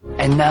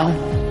And now,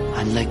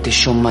 I'd like to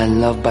show my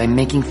love by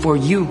making for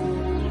you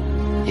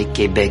a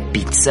Quebec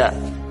pizza.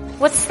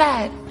 What's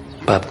that?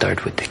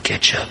 Pop-Tart with the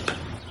ketchup.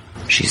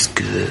 She's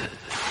good.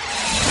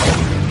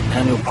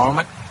 Daniel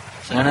Parmack,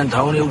 San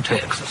Antonio,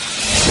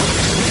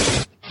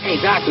 Texas.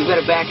 Hey, Doc, we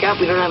better back up.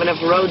 We don't have enough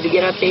road to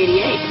get up to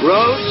 88.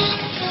 Roads?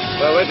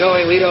 Where we're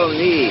going, we don't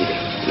need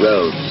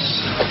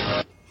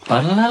roads.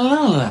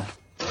 La-la-la-la.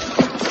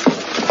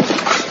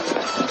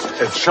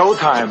 It's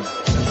showtime.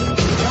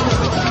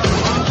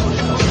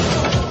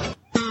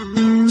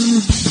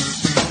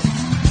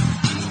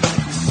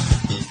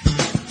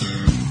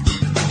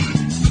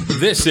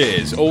 This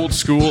is Old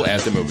School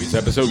at the Movies,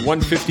 episode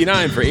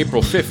 159 for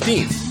April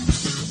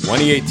 15th,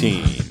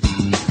 2018.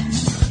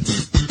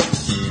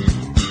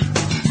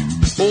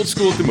 Old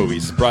School at the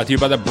Movies is brought to you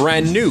by the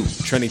brand new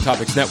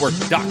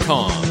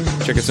TrendingTopicsNetwork.com.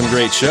 Check out some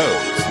great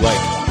shows like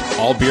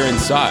All Beer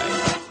Inside,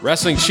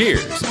 Wrestling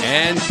Cheers,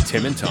 and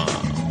Tim and Tom.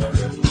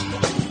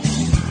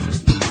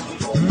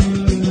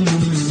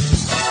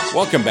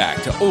 Welcome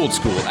back to Old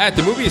School at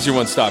the Movies, your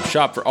one-stop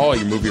shop for all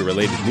your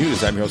movie-related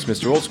news. I'm your host,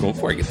 Mr. Old School.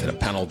 Before I get to the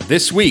panel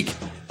this week,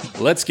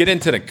 let's get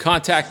into the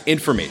contact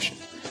information.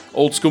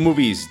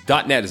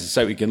 OldSchoolMovies.net is the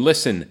site where you can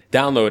listen,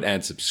 download,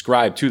 and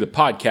subscribe to the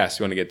podcast. If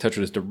you want to get in touch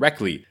with us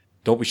directly,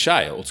 don't be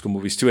shy.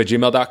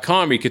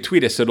 OldSchoolMovies2@gmail.com, or you can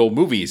tweet us at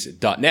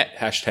oldmovies.net,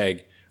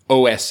 hashtag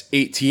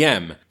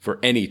OS8TM for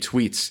any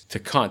tweets to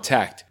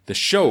contact the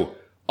show.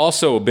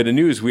 Also, a bit of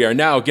news. We are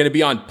now going to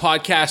be on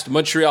Podcast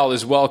Montreal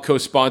as well,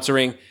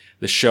 co-sponsoring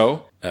the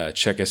show.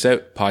 Check us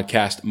out,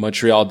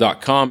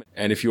 podcastmontreal.com.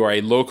 And if you are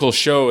a local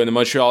show in the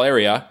Montreal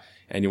area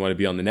and you want to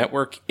be on the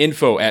network,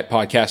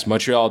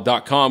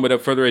 info@podcastmontreal.com.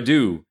 Without further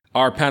ado,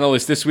 our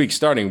panelists this week,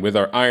 starting with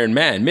our Iron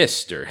Man,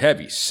 Mr.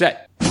 Heavy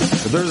Set.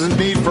 If there's a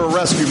need for a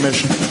rescue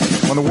mission,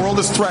 when the world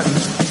is threatened,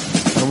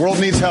 and the world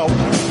needs help,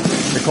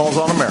 it calls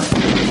on America.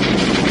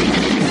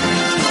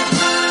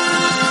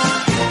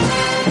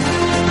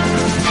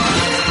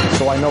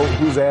 So I know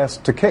whose ass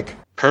to kick.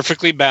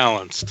 Perfectly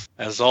balanced,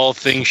 as all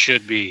things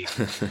should be.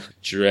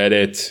 Dread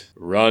it.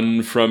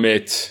 Run from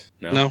it.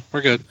 No,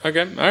 we're good.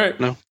 Okay, all right.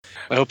 No.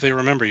 I hope they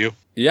remember you.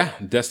 Yeah,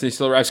 Destiny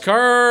still arrives.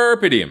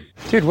 Carpe diem.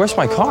 Dude, where's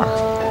my car?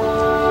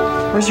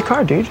 Where's your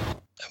car, dude? A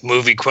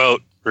movie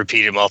quote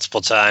repeated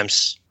multiple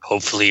times,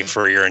 hopefully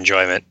for your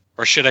enjoyment.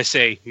 Or should I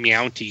say,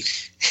 meownty?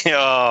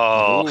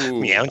 Oh, Ooh.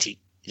 meownty.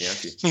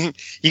 Meownty.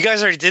 You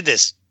guys already did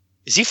this.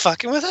 Is he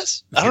fucking with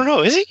us? I don't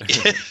know, is he?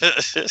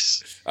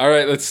 All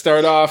right, let's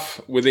start off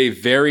with a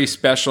very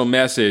special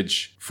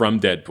message from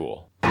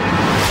Deadpool.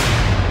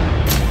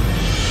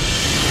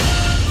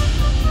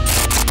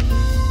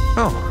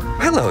 Oh,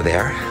 hello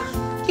there.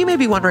 You may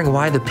be wondering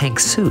why the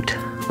pink suit.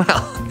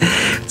 Well,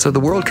 so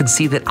the world can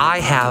see that I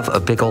have a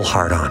big ol'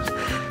 heart on.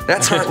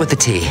 That's Heart with the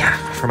T.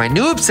 For my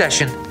new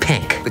obsession,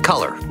 pink. The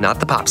color, not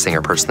the pop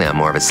singer. Personally, I'm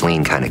more of a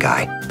Celine kind of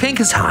guy. Pink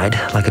is tied,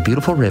 like a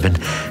beautiful ribbon,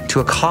 to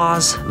a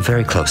cause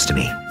very close to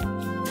me.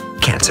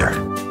 Cancer.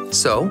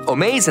 So,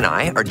 Omaze and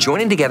I are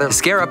joining together to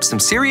scare up some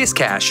serious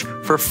cash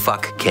for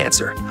Fuck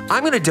Cancer.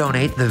 I'm going to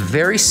donate the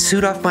very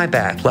suit off my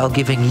back while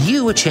giving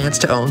you a chance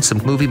to own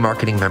some movie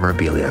marketing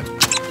memorabilia.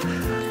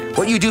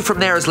 What you do from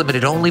there is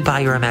limited only by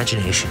your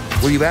imagination.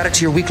 Will you add it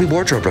to your weekly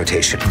wardrobe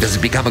rotation? Does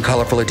it become a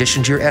colorful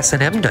addition to your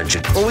S&M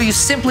dungeon? Or will you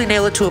simply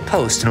nail it to a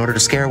post in order to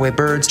scare away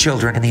birds,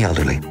 children, and the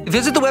elderly?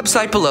 Visit the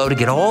website below to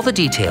get all the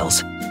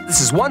details.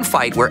 This is one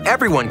fight where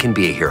everyone can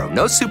be a hero.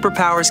 No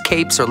superpowers,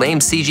 capes, or lame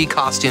CG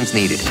costumes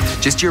needed.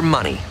 Just your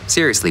money.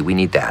 Seriously, we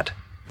need that.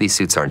 These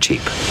suits aren't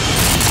cheap.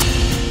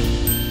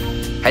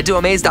 Head to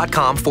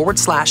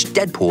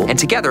amaze.com/Deadpool, and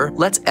together,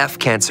 let's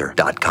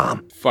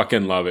fcancer.com.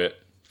 Fucking love it.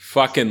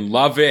 Fucking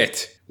love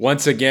it.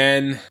 Once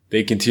again,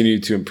 they continue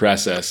to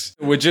impress us.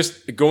 We're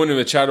just going to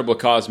a charitable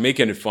cause,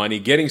 making it funny,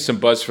 getting some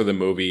buzz for the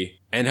movie,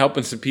 and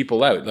helping some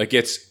people out. Like,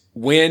 it's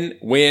win,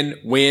 win,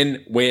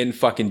 win, win,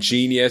 fucking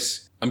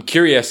genius. I'm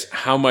curious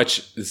how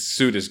much the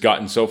suit has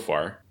gotten so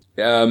far.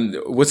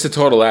 What's the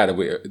total at?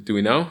 Do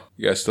we know?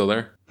 You guys still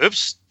there?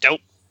 Oops.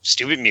 Nope.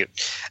 Stupid mute.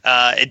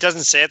 It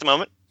doesn't say at the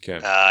moment.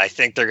 Okay. I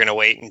think they're going to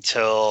wait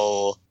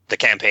until the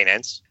campaign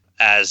ends.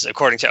 As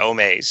according to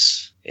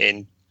Omaze,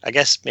 in, I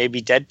guess,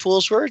 maybe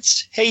Deadpool's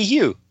words, hey,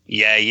 you.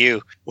 Yeah,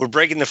 you. We're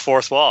breaking the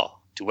fourth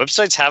wall. Do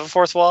websites have a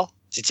fourth wall?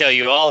 To tell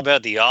you all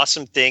about the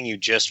awesome thing you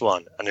just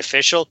won. An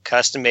official,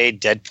 custom-made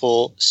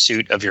Deadpool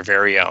suit of your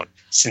very own.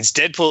 Since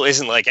Deadpool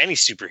isn't like any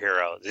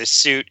superhero, this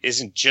suit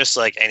isn't just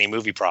like any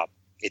movie prop.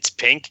 It's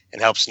pink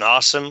and helps an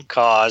awesome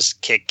cause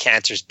kick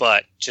cancer's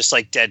butt, just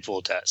like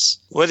Deadpool does.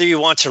 Whether you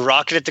want to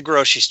rock it at the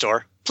grocery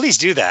store, please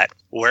do that.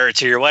 Wear it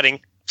to your wedding.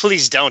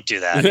 Please don't do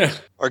that.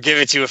 Or give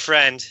it to a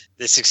friend.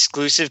 This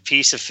exclusive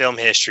piece of film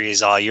history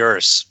is all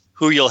yours.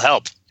 Who you'll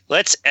help.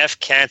 Let's F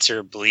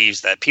Cancer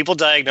believes that people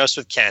diagnosed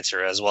with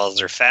cancer, as well as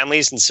their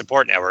families and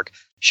support network,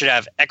 should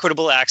have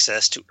equitable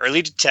access to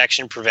early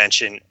detection,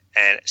 prevention,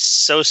 and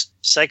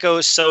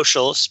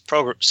psychosocial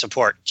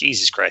support.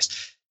 Jesus Christ.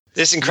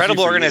 This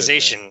incredible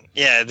organization,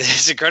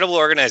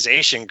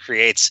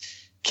 creates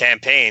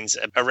campaigns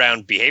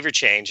around behavior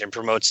change and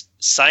promotes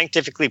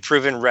scientifically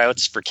proven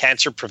routes for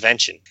cancer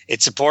prevention.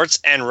 It supports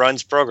and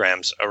runs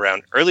programs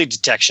around early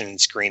detection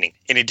and screening,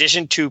 in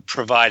addition to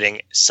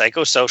providing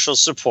psychosocial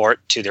support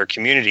to their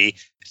community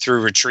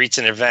through retreats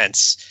and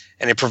events.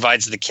 And it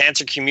provides the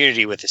cancer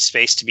community with a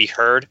space to be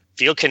heard,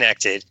 feel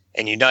connected,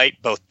 and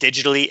unite both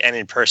digitally and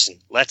in person.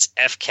 Let's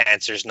F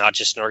Cancer's not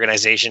just an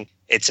organization,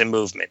 it's a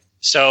movement.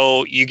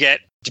 So you get,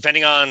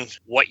 depending on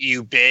what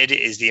you bid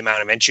is the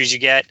amount of entries you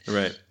get.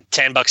 Right.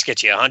 $10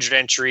 gets you 100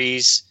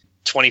 entries,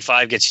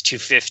 25 gets you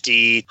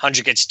 250,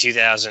 100 gets you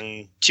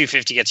 2,000,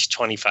 250 gets you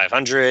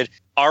 2,500.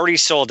 Already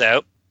sold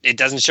out. It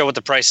doesn't show what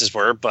the prices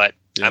were, but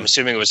I'm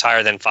assuming it was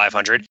higher than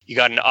 500. You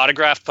got an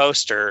autographed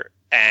poster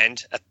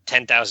and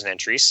 10,000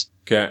 entries.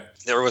 Okay.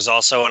 There was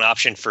also an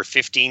option for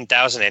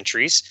 15,000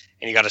 entries,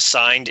 and you got a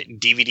signed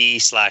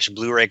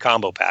DVD/Blu-ray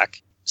combo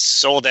pack.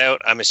 Sold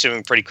out, I'm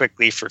assuming, pretty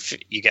quickly.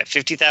 You get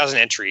 50,000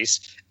 entries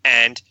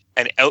and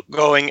an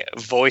outgoing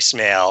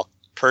voicemail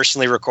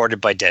personally recorded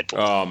by Deadpool.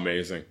 Oh,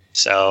 amazing.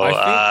 So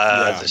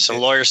there's some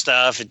lawyer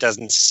stuff. It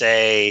doesn't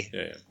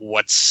say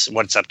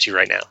what's up to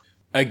right now.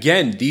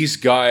 Again, these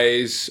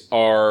guys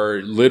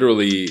are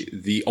literally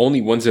the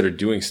only ones that are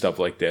doing stuff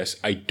like this.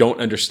 I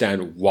don't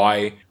understand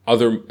why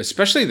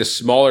especially the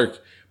smaller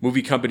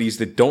movie companies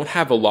that don't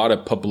have a lot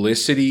of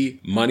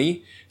publicity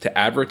money to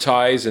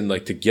advertise and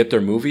like to get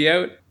their movie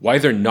out, why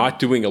they're not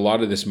doing a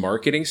lot of this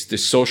marketing,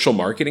 this social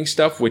marketing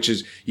stuff, which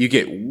is you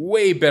get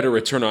way better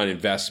return on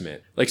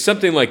investment. Like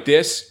something like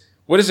this,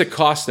 what does it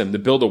cost them to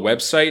build a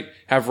website,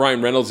 have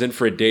Ryan Reynolds in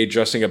for a day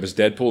dressing up as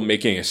Deadpool,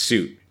 making a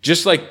suit?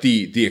 Just like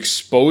the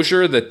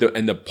exposure and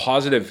the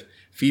positive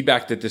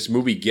feedback that this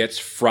movie gets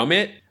from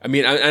it. I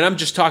mean, and I'm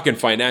just talking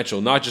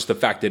financial, not just the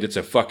fact that it's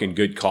a fucking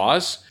good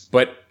cause,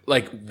 but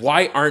like,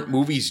 why aren't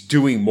movies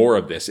doing more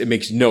of this? It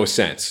makes no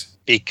sense.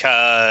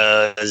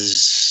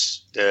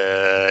 Because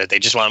they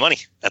just want money.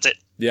 That's it.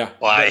 Yeah.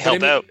 Why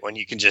help out when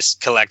you can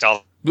just collect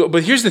all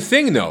But here's the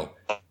thing, though.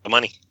 the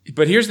money?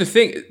 But here's the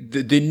thing.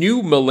 The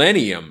new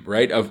millennium,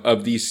 right,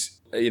 of these,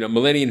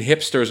 millennium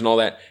hipsters and all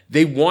that,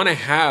 they want to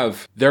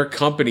have their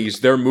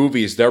companies, their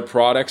movies, their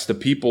products, the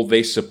people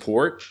they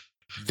support.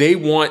 They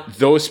want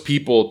those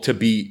people to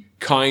be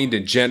kind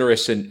and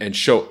generous and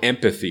show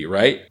empathy,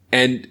 right?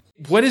 And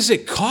what does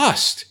it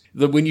cost?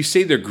 When you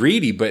say they're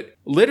greedy, but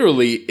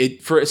literally,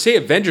 for say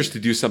Avengers to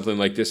do something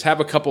like this, have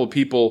a couple of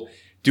people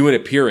do an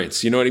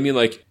appearance. You know what I mean?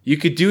 Like, you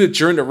could do it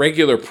during the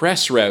regular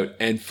press route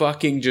and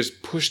fucking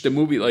just push the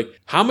movie. Like,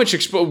 how much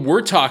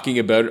we're talking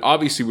about it.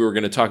 Obviously, we were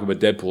going to talk about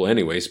Deadpool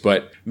anyways,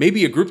 but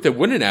maybe a group that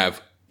wouldn't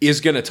have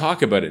is going to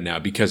talk about it now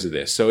because of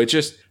this. So it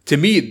just, to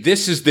me,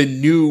 this is the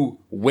new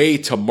way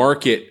to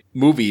market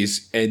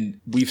movies.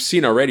 And we've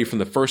seen already from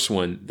the first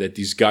one that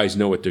these guys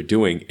know what they're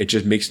doing. It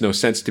just makes no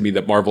sense to me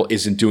that Marvel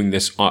isn't doing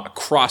this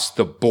across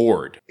the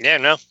board. Yeah,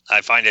 no,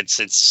 I find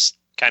it's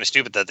kind of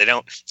stupid that they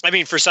don't. I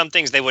mean, for some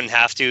things they wouldn't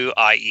have to,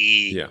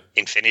 i.e.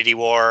 Infinity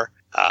War.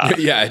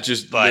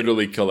 Just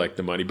literally collect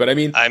the money. But I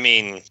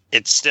mean,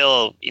 it's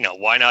still,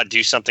 why not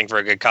do something for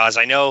a good cause?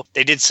 I know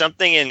they did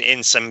something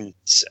in some,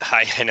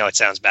 I know it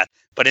sounds bad,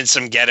 but in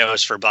some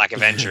ghettos for Black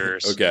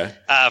Avengers. Okay.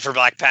 For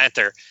Black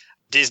Panther,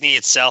 Disney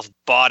itself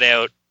bought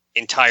out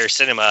entire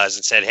cinemas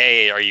and said,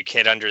 hey, are you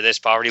kid under this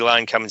poverty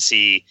line? Come and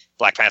see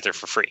Black Panther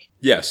for free.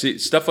 Yeah, see,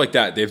 stuff like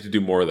that. They have to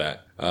do more of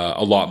that.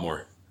 A lot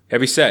more.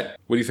 Heavy Set,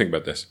 what do you think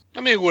about this?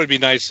 I mean, it would be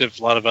nice if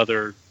a lot of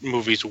other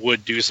movies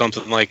would do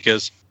something like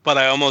this. But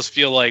I almost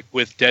feel like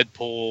with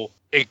Deadpool,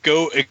 it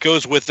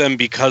goes with them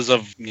because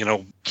of,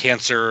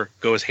 cancer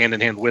goes hand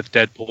in hand with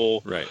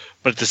Deadpool. Right.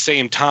 But at the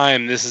same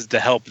time, this is to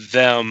help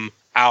them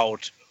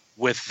out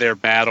with their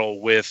battle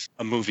with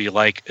a movie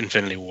like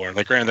Infinity War.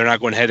 Like, granted, they're not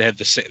going head to head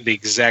the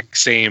exact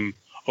same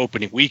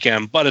opening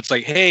weekend, but it's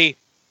like, hey,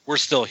 we're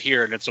still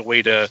here, and it's a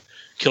way to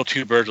kill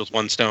two birds with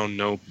one stone,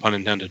 no pun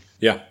intended.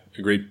 Yeah,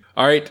 agreed.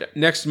 All right,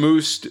 next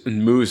Moose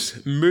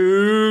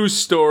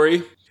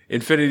story.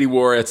 Infinity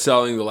War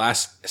outselling the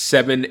last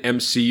 7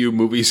 MCU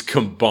movies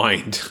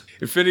combined.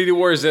 Infinity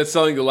War is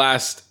outselling the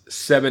last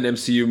 7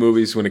 MCU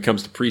movies when it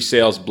comes to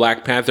pre-sales,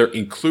 Black Panther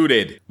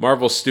included.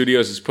 Marvel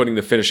Studios is putting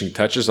the finishing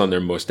touches on their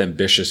most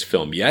ambitious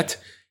film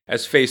yet.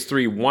 As Phase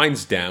 3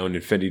 winds down,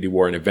 Infinity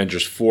War and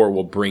Avengers 4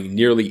 will bring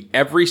nearly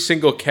every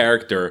single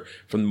character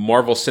from the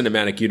Marvel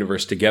Cinematic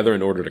Universe together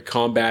in order to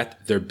combat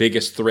their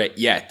biggest threat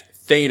yet,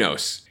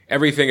 Thanos.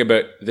 Everything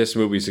about this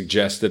movie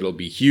suggests that it'll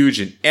be huge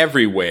in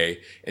every way,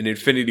 and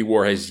Infinity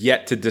War has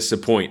yet to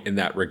disappoint in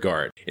that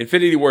regard.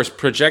 Infinity War's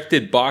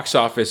projected box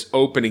office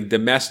opening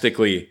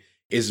domestically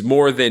is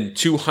more than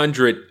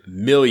 $200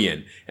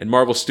 million, and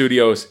Marvel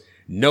Studios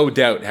no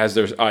doubt has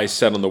their eyes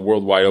set on the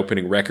worldwide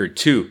opening record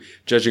too,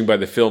 judging by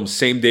the film's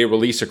same-day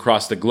release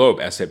across the globe,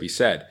 as Hebby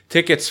said.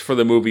 Tickets for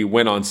the movie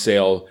went on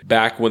sale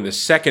back when the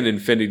second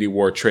Infinity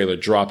War trailer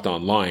dropped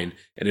online,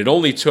 and it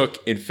only took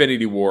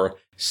Infinity War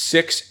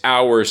 6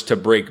 hours to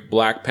break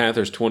Black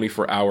Panther's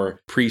 24-hour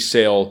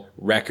pre-sale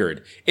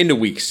record. In the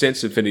week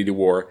since Infinity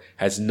War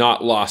has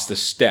not lost a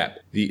step.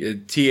 The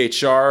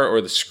THR, or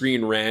the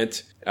Screen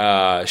Rant,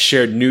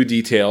 shared new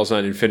details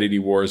on Infinity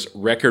War's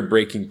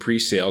record-breaking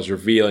pre-sales,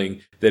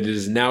 revealing that it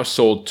has now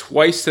sold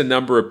twice the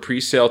number of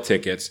pre-sale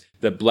tickets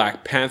that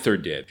Black Panther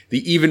did.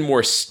 The even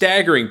more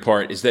staggering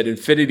part is that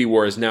Infinity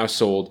War has now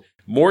sold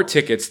more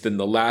tickets than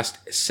the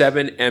last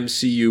 7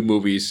 MCU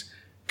movies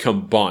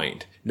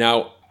combined.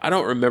 Now, I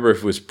don't remember if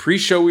it was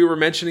pre-show we were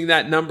mentioning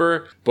that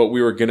number, but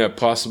we were going to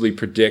possibly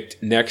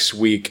predict next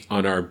week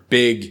on our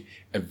big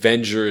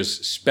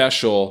Avengers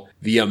special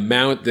the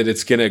amount that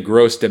it's going to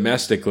gross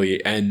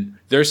domestically. And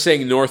they're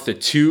saying north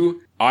of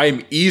 2.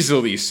 I'm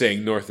easily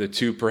saying north of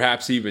 2,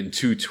 perhaps even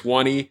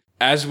 220.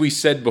 As we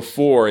said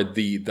before,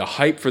 the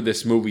hype for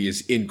this movie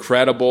is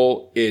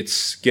incredible.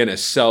 It's going to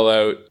sell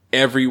out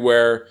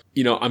everywhere.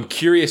 You know, I'm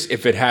curious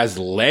if it has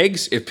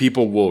legs, if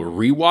people will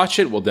rewatch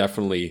it. We'll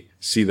definitely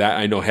see that.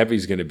 I know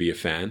Heavy's going to be a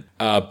fan.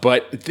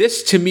 But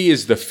this to me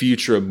is the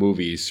future of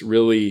movies.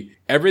 Really,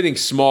 everything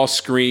small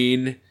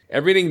screen,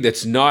 everything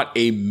that's not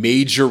a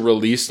major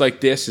release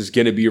like this is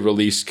going to be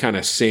released kind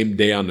of same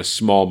day on the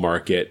small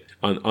market,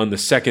 on the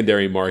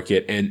secondary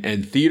market.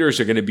 And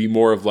theaters are going to be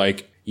more of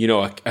like, you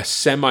know, a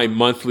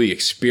semi-monthly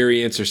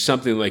experience or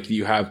something like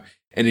you have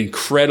an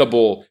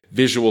incredible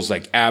visuals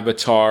like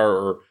Avatar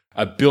or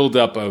a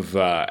buildup of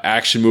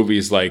action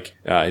movies like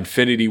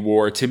Infinity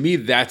War. To me,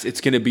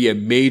 it's going to be a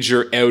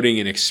major outing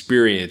and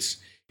experience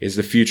is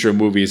the future of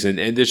movies. And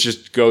this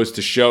just goes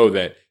to show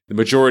that the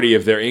majority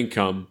of their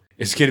income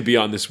is going to be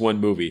on this one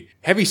movie.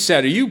 Heavy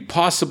said, are you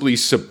possibly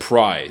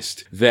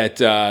surprised that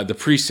the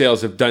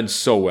pre-sales have done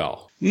so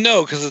well?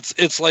 No, because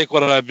it's like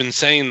what I've been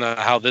saying,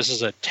 how this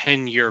is a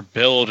 10-year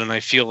build, and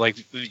I feel like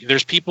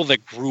there's people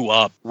that grew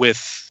up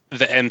with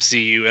the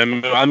MCU. I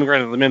mean, I'm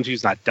granted the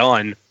MCU's not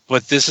done,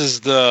 but this is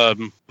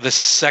the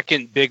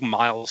second big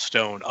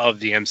milestone of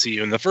the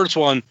MCU, and the first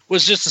one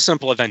was just a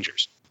simple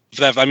Avengers.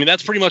 I mean,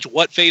 that's pretty much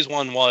what Phase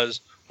 1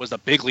 was a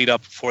big lead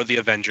up for the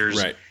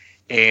Avengers. Right.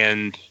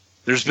 And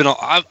there's been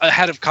I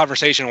had a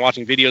conversation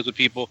watching videos with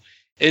people,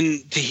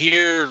 and to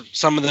hear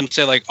some of them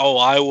say like, "Oh,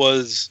 I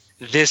was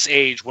this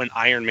age when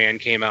Iron Man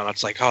came out,"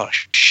 it's like, oh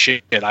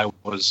shit, I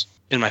was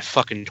in my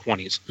fucking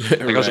 20s. Like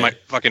right. I was in my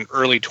fucking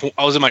early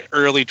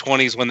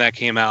 20s when that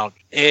came out,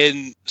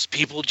 and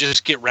people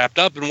just get wrapped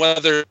up in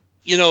whether,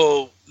 you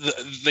know,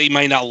 they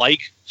might not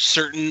like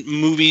certain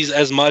movies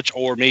as much,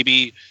 or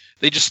maybe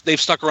they've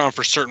stuck around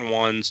for certain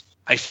ones.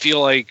 I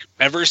feel like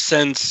ever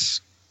since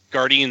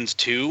Guardians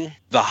 2,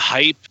 the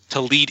hype to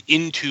lead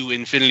into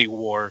Infinity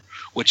War,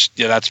 which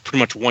that's pretty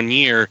much 1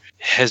 year,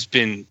 has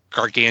been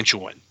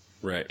gargantuan.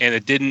 Right.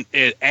 And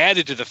it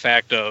added to the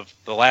fact of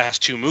the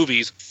last 2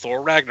 movies.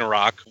 Thor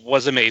Ragnarok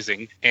was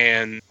amazing,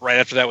 and right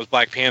after that was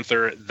Black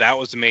Panther. That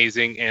was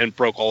amazing and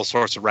broke all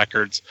sorts of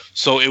records.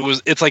 So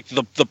it's like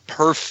the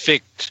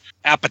perfect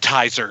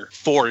appetizer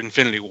for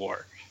Infinity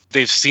War.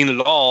 They've seen it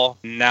all.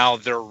 Now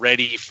they're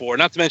ready for,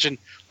 not to mention,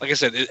 like I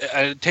said,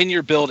 a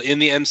 10-year build in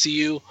the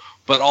MCU,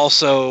 but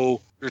also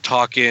you're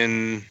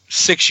talking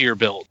 6-year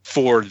build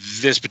for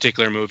this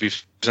particular movie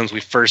since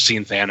we first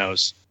seen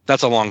Thanos.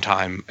 That's a long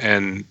time,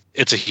 and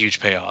it's a huge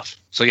payoff.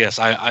 So yes,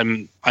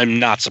 I'm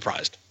not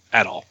surprised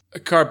at all.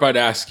 Carp, I'd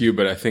ask you,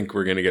 but I think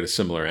we're going to get a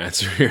similar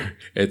answer here.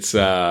 It's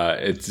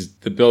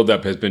the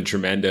buildup has been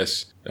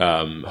tremendous.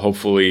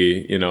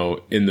 Hopefully, you know,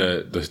 in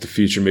the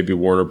future, maybe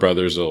Warner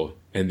Brothers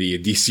and the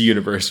DC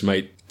universe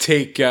might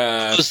take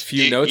a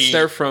few notes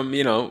there from,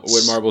 you know,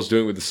 what Marvel's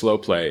doing with the slow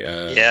play.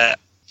 Yeah,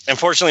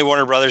 unfortunately,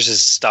 Warner Brothers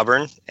is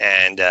stubborn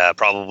and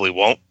probably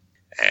won't.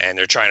 And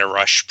they're trying to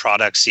rush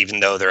products,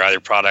 even though their other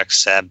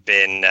products have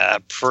been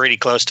pretty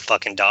close to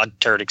fucking dog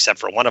turd, except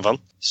for one of them.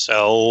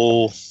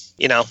 So,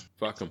 you know,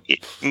 fuck them.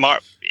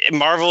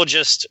 Marvel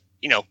just,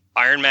 you know,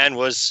 Iron Man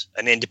was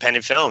an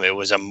independent film. It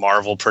was a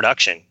Marvel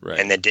production. Right.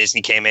 And then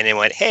Disney came in and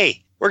went,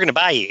 hey, we're going to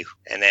buy you.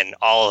 And then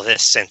all of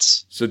this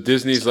since. So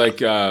Disney's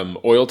like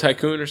oil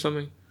tycoon or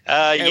something?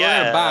 Hey, yeah. We're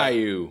going to buy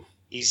you.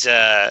 He's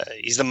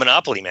the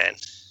monopoly man.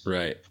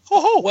 Right.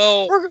 Oh,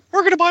 well, we're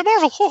going to buy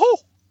Marvel. Oh.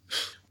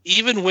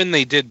 Even when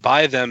they did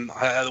buy them,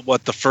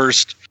 the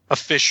first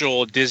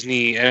official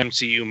Disney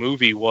MCU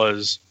movie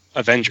was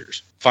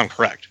Avengers, if I'm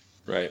correct.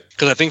 Right.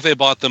 Because I think they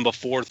bought them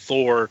before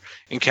Thor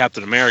and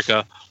Captain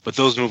America, but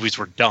those movies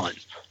were done.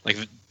 Like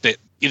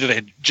either they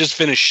had just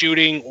finished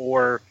shooting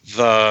or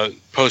the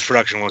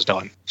post-production was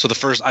done. So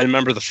I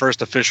remember the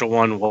first official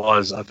one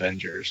was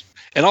Avengers.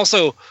 And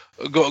also,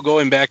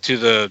 going back to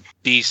the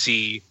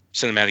DC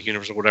Cinematic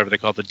Universe or whatever they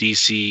call it, the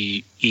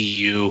DC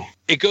EU,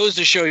 it goes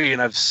to show you,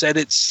 and I've said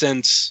it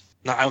since,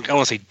 I don't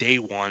want to say day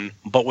one,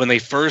 but when they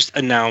first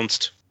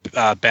announced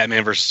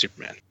Batman vs.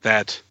 Superman,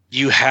 that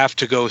you have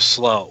to go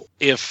slow.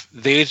 If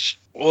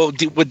what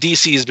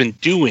DC has been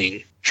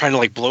doing, trying to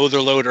like blow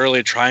their load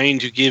early, trying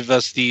to give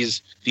us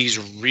these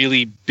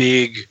really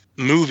big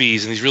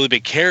movies and these really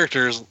big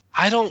characters,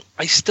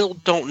 I still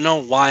don't know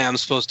why I'm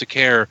supposed to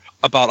care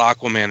about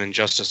Aquaman and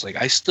Justice League.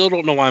 I still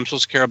don't know why I'm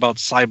supposed to care about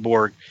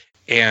Cyborg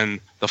and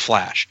The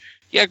Flash.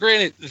 Yeah,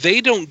 granted, they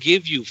don't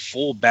give you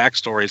full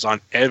backstories on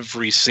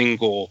every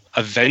single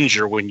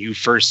Avenger when you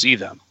first see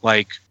them.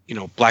 Like, you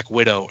know, Black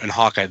Widow and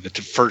Hawkeye, the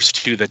first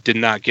 2 that did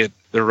not get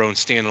their own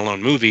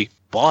standalone movie,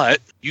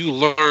 but you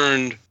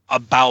learned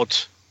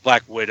about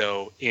Black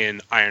Widow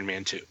in Iron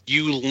Man 2.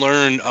 You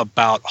learn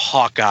about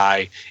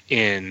Hawkeye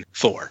in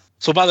Thor.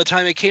 So by the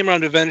time it came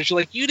around to Avengers, you're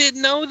like, you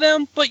didn't know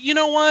them, but you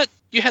know what?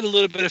 You had a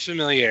little bit of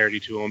familiarity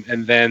to them,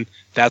 and then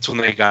that's when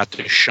they got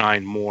to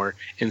shine more.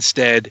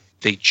 Instead,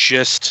 they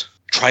just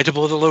tried to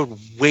blow the load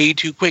way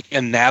too quick,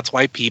 and that's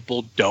why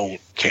people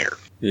don't care.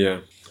 Yeah.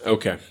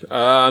 Okay.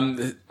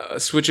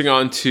 Switching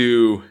on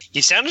to...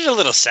 You sounded a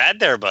little sad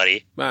there,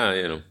 buddy.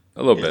 A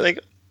little bit. Like,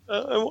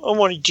 I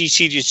wanted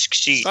DC to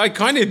succeed. I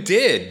kind of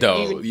did,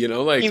 though. You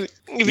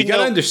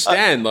gotta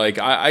understand.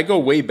 I go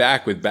way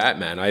back with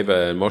Batman. I have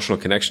an emotional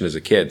connection as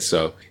a kid,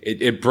 so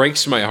it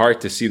breaks my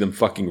heart to see them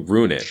fucking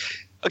ruin it.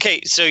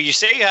 Okay, so you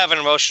say you have an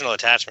emotional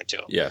attachment to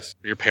him. Yes.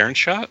 Your parents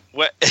shot?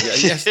 What? Yeah,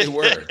 yes, they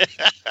were.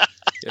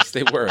 Yes,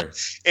 they were.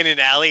 In an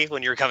alley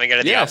when you were coming out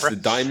of the opera? Yes,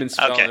 the diamonds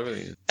fell and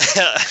everything.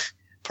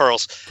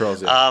 Pearls.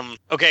 Yeah.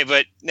 Okay,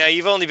 but now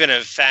you've only been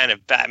a fan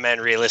of Batman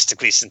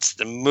realistically since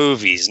the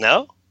movies,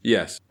 no?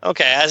 Yes.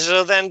 Okay,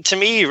 so then to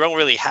me, you don't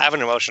really have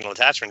an emotional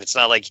attachment. It's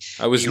not like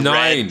I was you 9.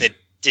 read the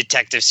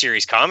Detective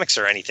Series comics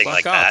or anything Fuck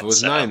like off. that. I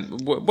was 9.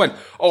 What?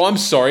 Oh, I'm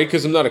sorry,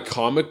 because I'm not a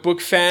comic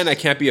book fan. I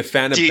can't be a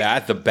fan of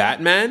the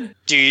Batman?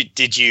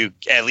 Did you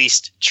at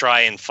least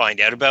try and find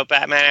out about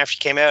Batman after he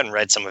came out and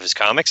read some of his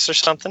comics or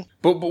something?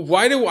 But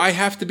why do I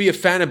have to be a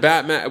fan of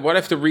Batman? Why do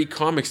I have to read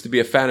comics to be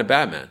a fan of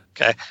Batman?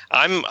 Okay,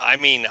 I'm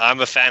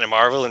a fan of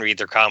Marvel and read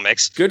their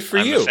comics. Good for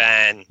you. I'm a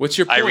fan. What's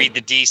your point? I read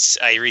the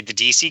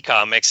DC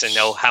comics and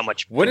know how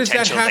much what does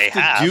that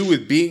potential have to do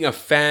with being a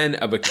fan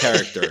of a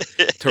character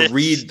to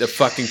read the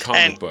fucking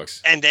comic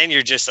books? And then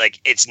you're just like,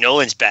 it's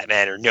Nolan's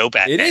Batman or no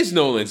Batman. It is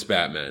Nolan's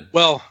Batman.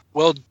 Well,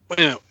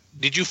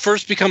 did you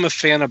first become a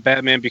fan of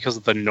Batman because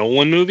of the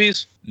Nolan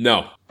movies?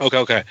 No.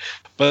 Okay.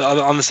 But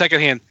on the second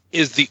hand,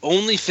 is the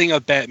only thing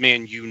of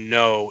Batman you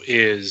know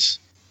is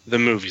the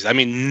movies? I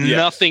mean,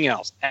 nothing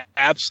else.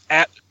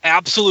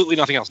 Absolutely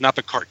nothing else. Not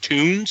the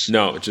cartoons.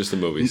 No, just the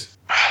movies.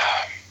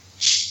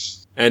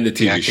 And the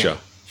TV show.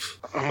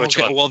 Which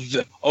one? Well,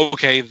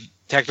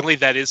 technically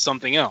that is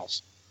something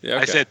else. Yeah,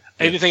 okay. I said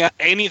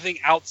anything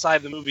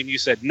outside the movie, and you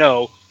said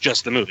no,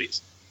 just the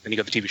movies. Then you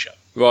got the TV show.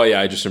 Well,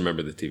 yeah, I just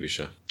remember the TV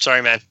show.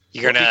 Sorry, man.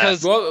 You're gonna.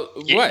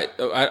 What?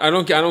 I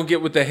don't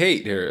get what the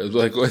hate here.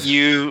 Like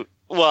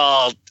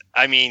what?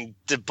 I mean,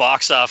 the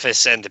box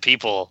office and the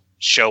people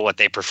show what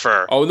they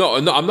prefer. Oh no,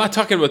 I'm not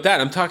talking about that.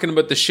 I'm talking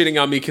about the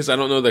shitting on me because I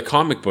don't know the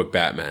comic book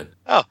Batman.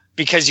 Oh,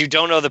 because you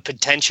don't know the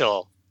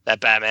potential that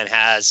Batman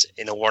has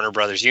in the Warner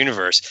Brothers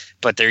universe,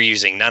 but they're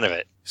using none of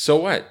it. So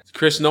what?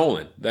 Chris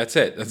Nolan. That's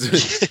it.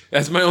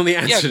 That's my only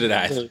answer to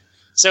that.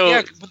 So,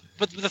 yeah,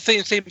 but the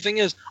same thing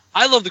is,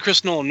 I love the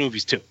Chris Nolan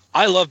movies too.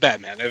 I love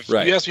Batman. If you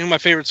ask me who my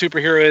favorite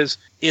superhero is,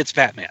 it's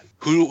Batman.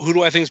 Who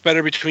do I think is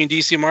better between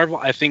DC and Marvel?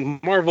 I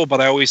think Marvel,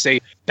 but I always say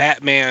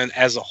Batman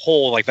as a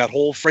whole, like that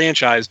whole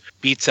franchise,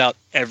 beats out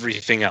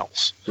everything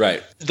else.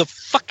 Right. The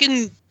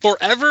fucking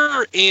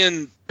Forever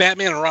and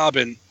Batman and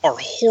Robin are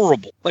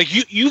horrible. Like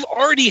you've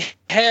already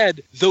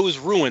had those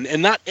ruined,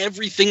 and not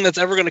everything that's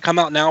ever going to come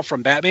out now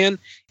from Batman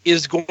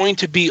is going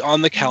to be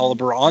on the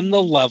caliber, on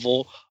the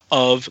level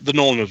of the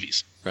Nolan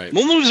movies. Right.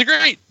 Nolan movies are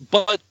great,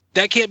 but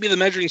that can't be the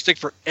measuring stick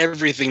for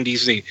everything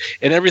DC.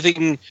 And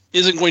everything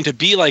isn't going to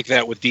be like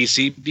that with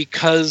DC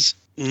because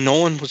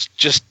Nolan was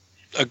just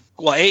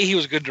A, he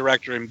was a good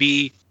director, and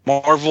B,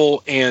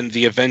 Marvel and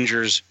the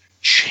Avengers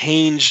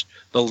changed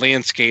the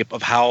landscape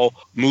of how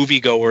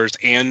moviegoers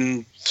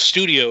and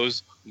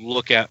studios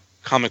look at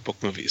comic book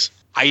movies.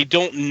 I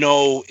don't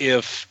know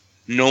if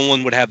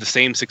Nolan would have the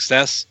same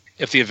success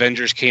if the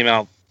Avengers came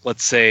out,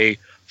 let's say,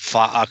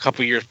 a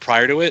couple years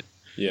prior to it.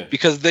 Yeah.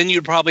 Because then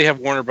you'd probably have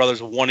Warner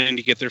Brothers wanting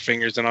to get their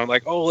fingers in on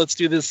like, oh, let's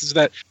do this,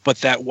 that. But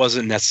that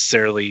wasn't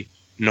necessarily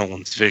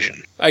Nolan's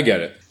vision. I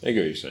get it. I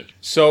get what you're saying.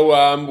 So,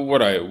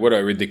 what I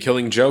read The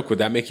Killing Joke? Would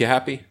that make you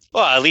happy?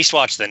 Well, at least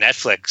watch the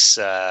Netflix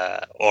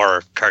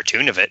or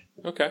cartoon of it.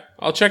 Okay,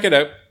 I'll check it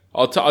out.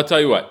 I'll tell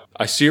you what.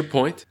 I see your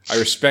point. I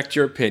respect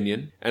your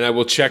opinion, and I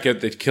will check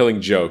out The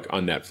Killing Joke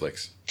on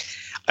Netflix.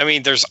 I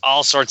mean, there's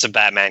all sorts of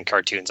Batman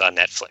cartoons on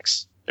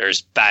Netflix.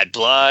 There's Bad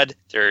Blood.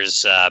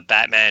 There's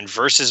Batman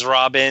versus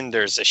Robin.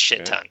 There's a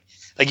shit ton.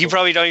 Like, you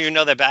probably don't even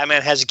know that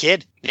Batman has a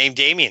kid named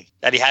Damian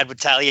that he had with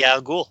Talia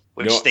al Ghul,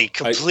 which they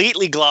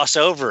completely gloss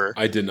over.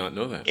 I did not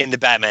know that. In the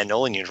Batman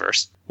Nolan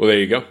universe. Well, there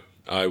you go.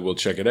 I will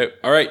check it out.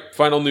 All right,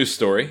 final news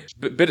story.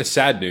 Bit of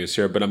sad news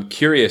here, but I'm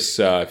curious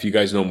if you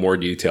guys know more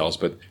details.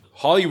 But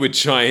Hollywood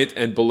giant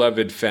and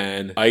beloved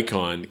fan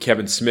icon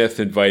Kevin Smith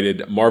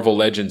invited Marvel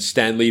legend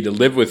Stan Lee to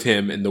live with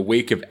him in the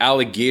wake of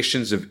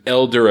allegations of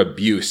elder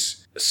abuse.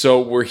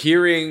 So we're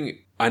hearing,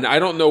 and I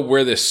don't know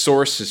where this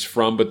source is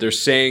from, but they're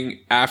saying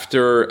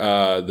after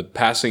the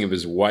passing of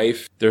his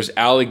wife, there's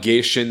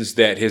allegations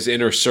that his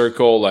inner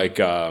circle, like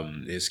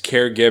his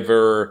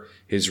caregiver,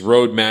 his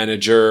road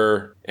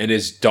manager, and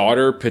his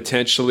daughter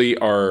potentially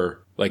are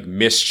like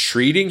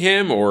mistreating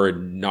him or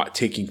not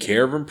taking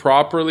care of him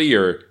properly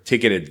or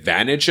taking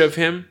advantage of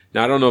him.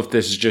 Now, I don't know if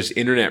this is just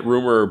internet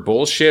rumor or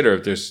bullshit or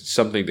if there's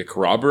something that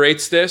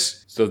corroborates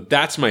this. So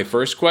that's my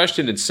first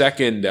question. And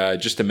second,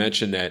 just to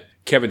mention that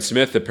Kevin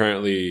Smith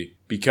apparently,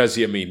 because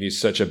he's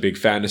such a big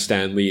fan of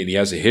Stan Lee and he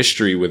has a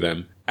history with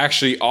him,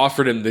 actually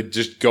offered him to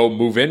just go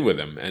move in with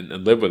him and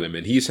live with him.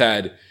 And he's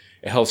had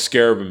a health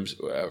scare of him,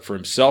 for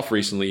himself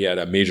recently. He had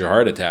a major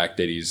heart attack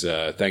that he's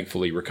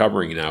thankfully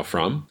recovering now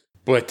from.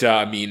 But,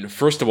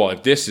 first of all,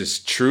 if this is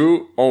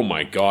true, oh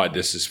my God,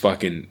 this is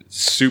fucking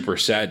super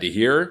sad to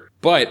hear.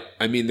 But,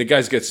 the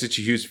guy's got such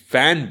a huge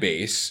fan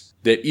base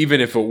that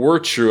even if it were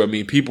true,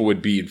 people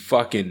would be in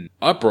fucking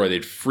uproar.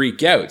 They'd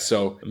freak out.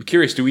 So I'm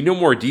curious, do we know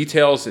more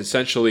details?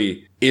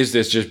 Essentially, is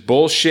this just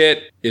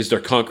bullshit? Is there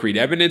concrete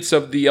evidence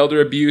of the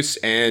elder abuse?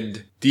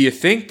 And do you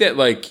think that,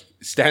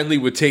 Stan Lee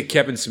would take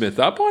Kevin Smith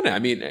up on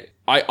it?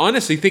 I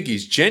honestly think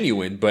he's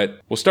genuine, but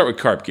we'll start with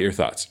Carp. Get your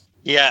thoughts.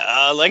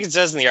 Yeah, like it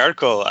says in the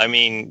article,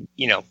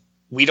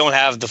 we don't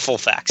have the full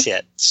facts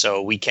yet,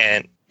 so we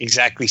can't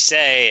exactly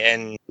say.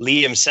 And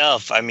Lee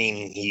himself,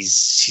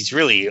 he's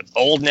really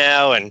old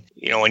now, and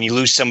when you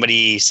lose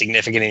somebody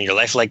significant in your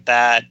life like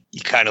that,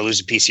 you kind of lose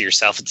a piece of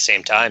yourself at the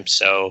same time.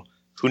 So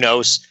who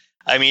knows?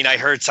 I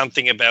heard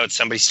something about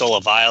somebody stole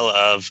a vial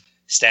of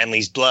Stan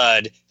Lee's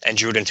blood and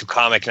drew it into a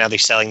comic. Now they're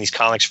selling these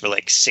comics for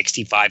like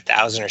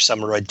 $65,000 or some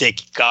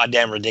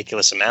goddamn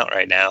ridiculous amount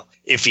right now.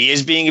 If he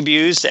is being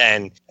abused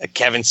and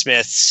Kevin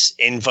Smith's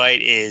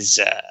invite is,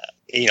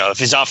 if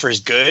his offer is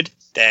good,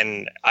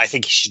 then I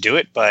think he should do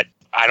it. But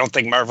I don't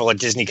think Marvel or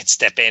Disney could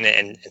step in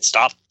and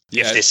stop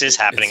if this is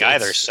happening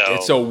either. So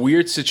it's a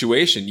weird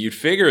situation. You'd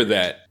figure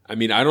that, I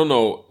don't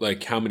know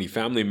how many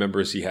family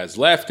members he has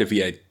left, if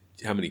he had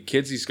how many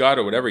kids he's got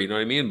or whatever, you know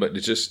what I mean? But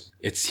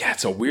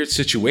it's a weird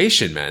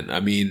situation,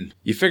 man.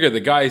 You figure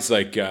the guy's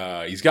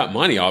he's got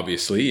money,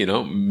 obviously,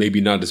 maybe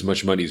not as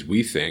much money as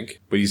we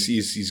think, but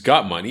he's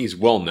got money. He's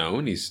well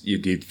known.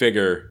 You'd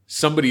figure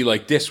somebody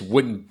like this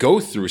wouldn't go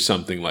through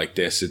something like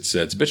this. It's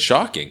a bit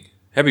shocking.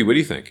 Heavy, what do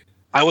you think?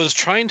 I was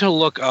trying to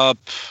look up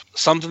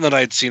something that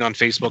I'd seen on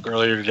Facebook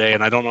earlier today,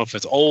 and I don't know if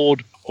it's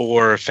old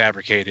or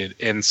fabricated.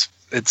 And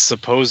it's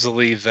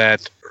supposedly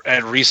that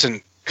at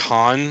recent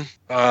con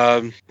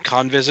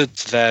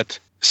visits that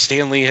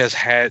Stan Lee has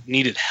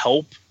needed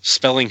help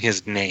spelling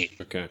his name.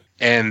 Okay.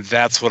 And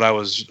that's what I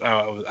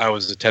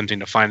was attempting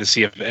to find to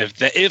see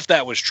if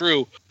that was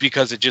true,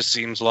 because it just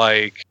seems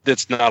like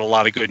that's not a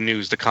lot of good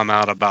news to come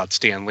out about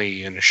Stan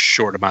Lee in a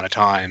short amount of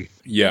time.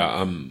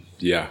 Yeah.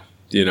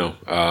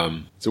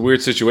 It's a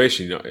weird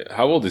situation.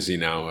 How old is he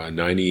now?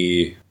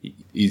 90.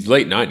 He's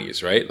late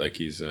 90s, right?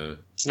 He's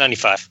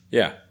 95.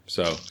 Yeah.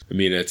 So,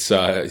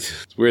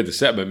 it's weird to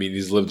say, but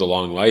he's lived a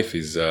long life.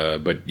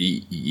 But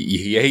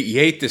you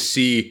hate to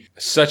see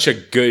such a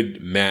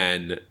good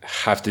man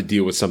have to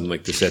deal with something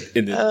like this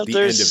in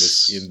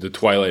the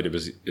twilight of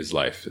his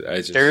life.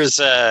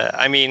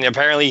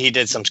 Apparently he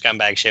did some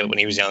scumbag shit when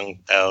he was young,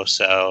 though.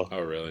 So.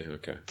 Oh, really?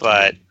 Okay.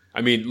 But.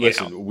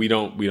 Listen, we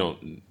don't,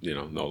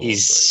 know.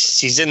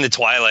 He's in the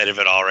twilight of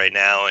it all right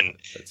now, and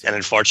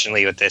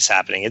unfortunately, with this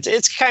happening,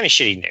 it's kind of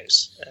shitty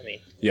news.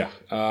 Yeah.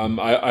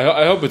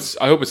 I hope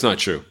it's not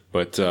true,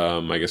 but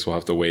I guess we'll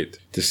have to wait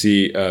to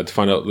see to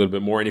find out a little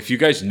bit more. And if you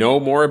guys know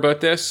more about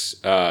this,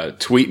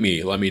 tweet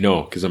me, let me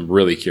know, because I'm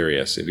really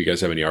curious if you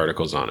guys have any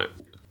articles on it.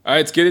 All right,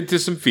 let's get into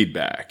some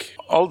feedback.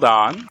 Hold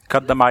on,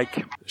 cut the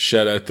mic.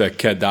 Shout out to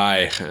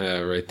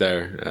Kadai right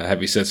there,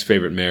 Heavyset's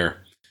favorite mayor.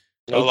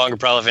 No longer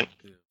relevant.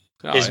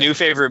 His new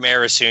favorite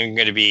mayor is soon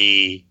going to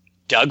be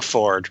Doug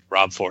Ford,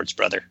 Rob Ford's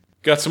brother.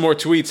 Got some more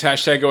tweets.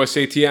 Hashtag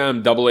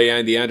OSATM, AA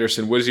Andy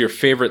Anderson. What is your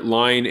favorite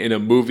line in a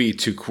movie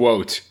to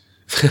quote?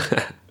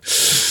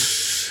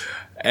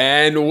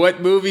 And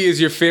what movie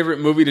is your favorite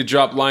movie to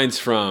drop lines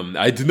from?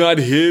 I did not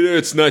hit her.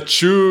 It's not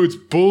true. It's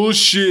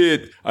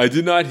bullshit. I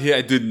did not hit.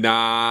 I did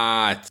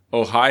not.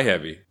 Oh, hi,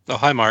 Heavy. Oh,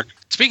 hi, Mark.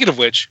 Speaking of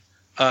which,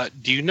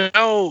 do you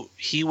know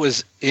he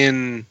was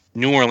in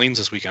New Orleans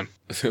this weekend?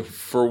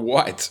 For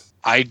what?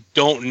 I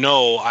don't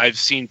know. I've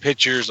seen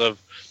pictures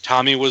of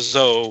Tommy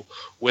Wiseau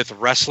with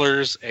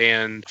wrestlers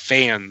and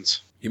fans.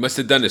 He must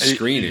have done a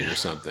screening or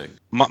something.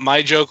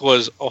 My joke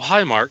was, oh,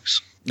 hi,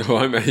 Marks.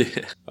 Oh,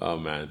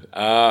 man.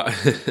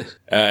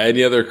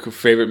 Any other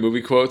favorite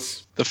movie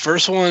quotes? The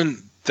first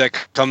one that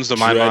comes to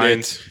my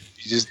mind.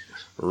 You just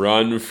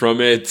run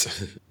from it.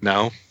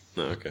 No.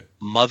 Oh, okay.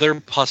 Mother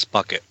Puss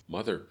Bucket.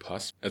 Mother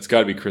Puss? That's got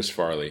to be Chris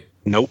Farley.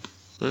 Nope.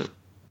 Huh.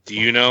 Do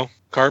you know,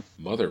 Carp?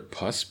 Mother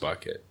Puss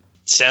Bucket.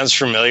 Sounds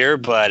familiar,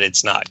 but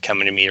it's not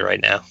coming to me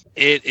right now.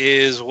 It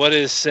is what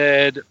is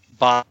said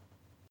by...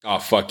 Oh,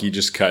 fuck, you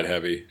just cut,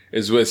 Heavy.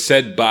 Is what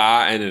said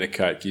by and then a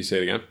cut. Can you say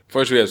it again?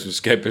 Fortunately, we have some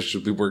Skype issues.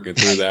 We'll be working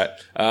through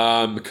that.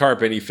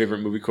 Carp, any favorite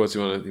movie quotes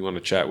you want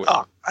to chat with?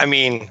 Oh,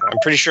 I'm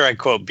pretty sure I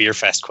quote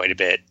Beerfest quite a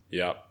bit.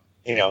 Yeah.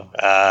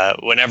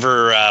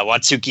 Whenever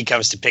Watsuki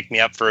comes to pick me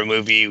up for a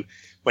movie,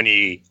 when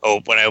I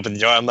open the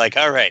door, I'm like,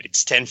 all right,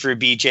 it's 10 for a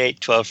BJ,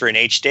 12 for an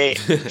H date,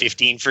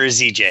 15 for a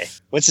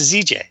ZJ. What's a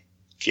ZJ?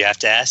 If you have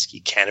to ask,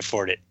 you can't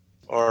afford it.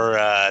 or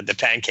the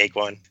pancake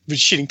one. We're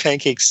shooting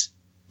pancakes.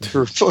 It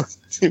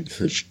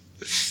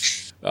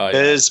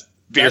is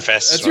Beer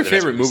Fest. That's your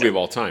favorite movie of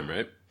all time,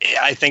 right? Yeah,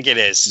 I think it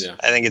is. Yeah.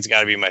 I think it's got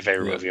to be my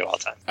favorite movie of all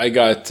time. I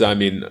got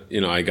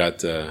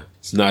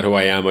It's Not Who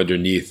I Am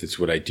Underneath, It's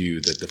What I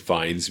Do That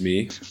Defines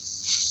Me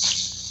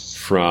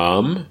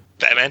from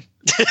Batman.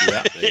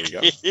 Yeah, there you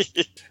go.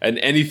 And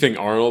anything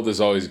Arnold is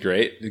always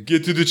great.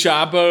 Get to the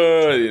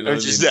chopper. You know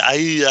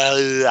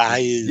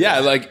yeah,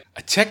 like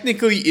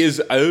technically is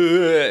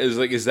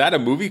that a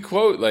movie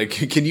quote? Like,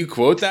 can you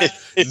quote that?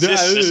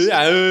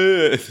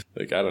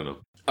 Like, I don't know.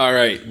 All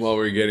right. Well,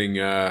 we're getting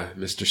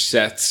Mr.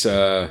 Set's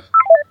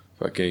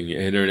fucking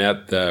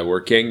internet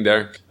working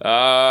there.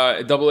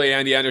 Double A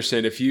Andy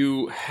Anderson, if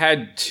you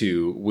had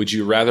to, would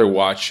you rather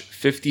watch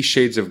 50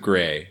 Shades of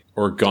Grey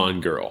or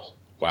Gone Girl?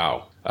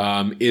 Wow.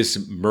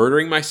 Is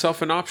murdering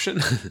myself an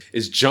option?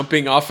 Is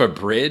jumping off a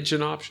bridge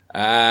an option?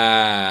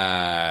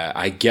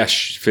 I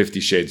guess 50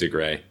 Shades of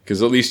Grey,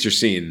 because at least you're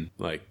seeing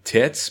like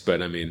tits.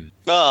 But I mean,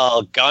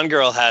 well, Gone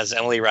Girl has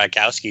Emily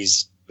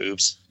Ratajkowski's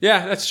boobs.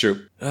 Yeah, that's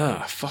true.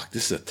 Fuck,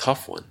 this is a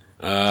tough one.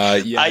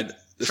 Yeah.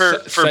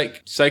 For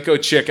Psycho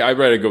chick, I'd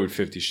rather go with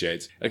 50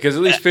 Shades, because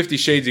at least 50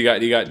 Shades you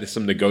got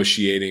some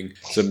negotiating,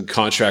 some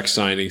contract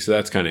signing, so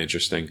that's kind of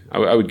interesting.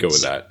 I would go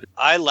with that.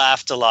 I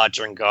laughed a lot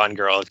during Gone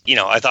Girl. You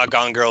know, I thought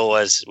Gone Girl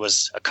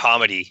was a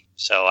comedy,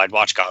 so I'd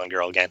watch Gone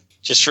Girl again.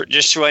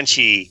 Just when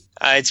she,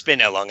 it's been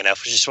out long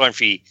enough. Just when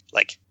she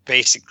like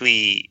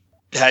basically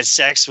has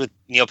sex with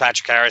Neil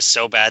Patrick Harris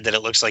so bad that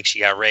it looks like she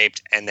got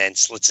raped and then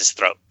slits his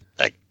throat.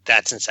 Like,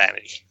 that's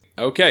insanity.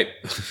 Okay.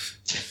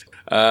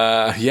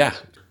 Yeah.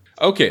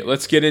 Okay,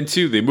 let's get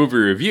into the movie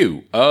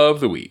review of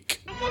the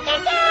week.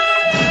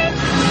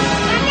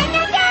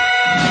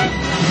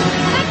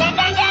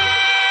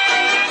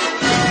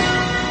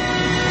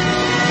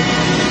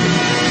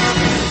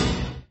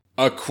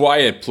 A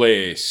Quiet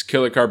Place,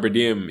 Killer Carpe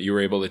Diem. You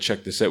were able to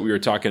check this out. We were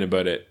talking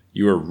about it.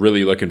 You were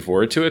really looking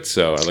forward to it,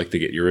 so I'd like to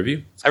get your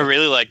review. I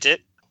really liked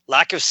it.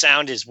 Lack of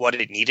sound is what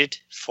it needed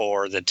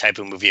for the type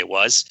of movie it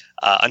was.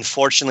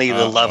 Unfortunately,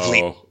 the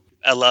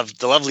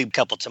lovely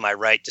couple to my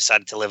right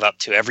decided to live up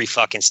to every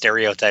fucking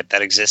stereotype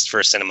that exists for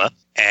a cinema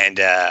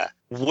and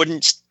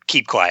wouldn't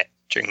keep quiet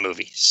during the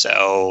movie.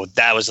 So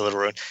that was a little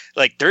rude.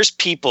 Like, there's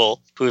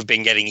people who have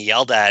been getting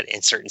yelled at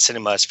in certain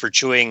cinemas for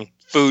chewing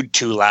food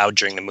too loud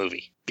during the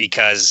movie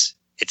because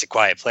it's a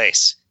quiet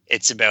place.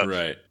 It's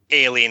about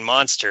alien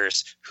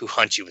monsters who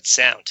hunt you with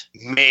sound.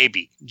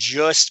 Maybe,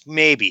 just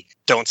maybe,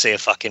 don't say a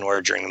fucking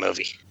word during the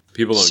movie.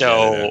 People don't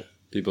get it.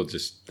 People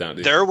just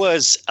don't. There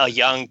was a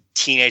young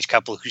teenage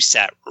couple who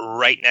sat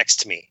right next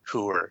to me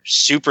who were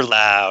super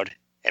loud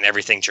and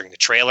everything during the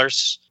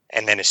trailers.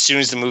 And then as soon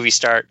as the movie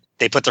started,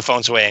 they put their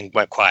phones away and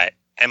went quiet.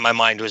 And my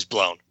mind was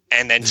blown.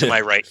 And then to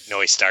my right,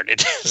 noise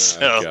started.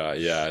 So, God,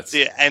 yeah.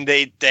 And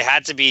they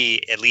had to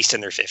be at least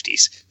in their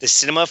 50s. The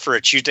cinema for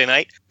a Tuesday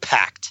night,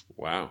 packed.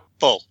 Wow.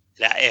 Full.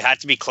 It had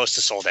to be close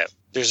to sold out.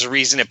 There's a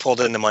reason it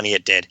pulled in the money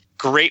it did.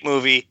 Great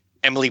movie.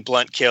 Emily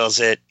Blunt kills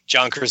it.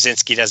 John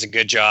Krasinski does a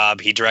good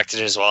job. He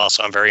directed it as well,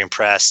 so I'm very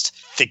impressed.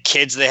 The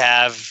kids they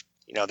have,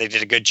 they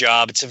did a good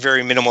job. It's a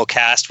very minimal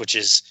cast, which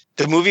is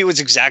the movie was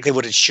exactly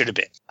what it should have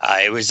been.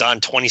 It was on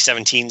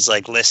 2017's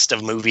list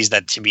of movies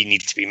that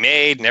needed to be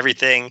made and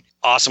everything.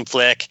 Awesome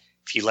flick.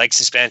 If you like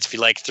suspense, if you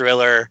like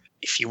thriller,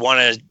 if you want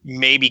to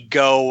maybe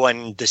go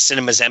when the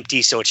cinema's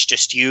empty so it's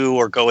just you,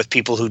 or go with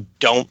people who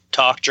don't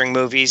talk during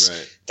movies,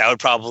 that would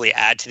probably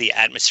add to the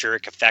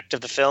atmospheric effect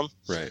of the film.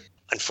 Right.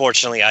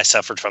 Unfortunately, I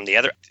suffered from the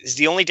other.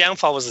 The only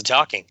downfall was the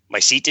talking. My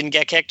seat didn't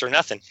get kicked or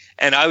nothing.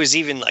 And I was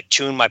even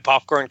chewing my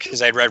popcorn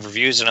because I'd read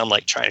reviews and I'm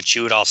trying to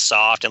chew it all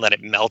soft and let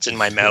it melt in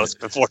my mouth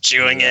before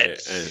chewing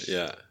it.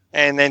 Yeah.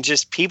 And then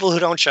just people who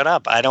don't shut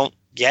up. I don't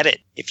get it.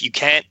 If you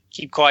can't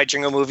keep quiet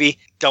during a movie,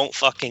 don't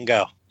fucking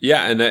go.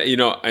 Yeah. And,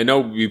 I know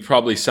we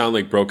probably sound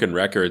like broken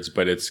records,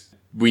 but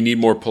we need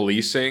more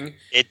policing.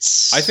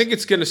 I think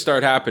it's going to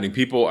start happening.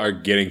 People are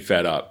getting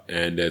fed up,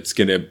 and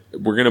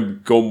we're going to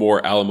go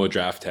more Alamo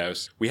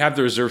Drafthouse. We have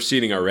the reserve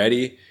seating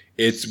already.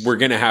 We're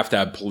going to have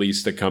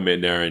police to come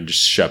in there and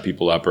just shut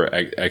people up or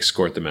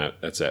escort them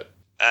out. That's it.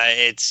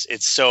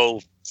 It's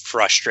so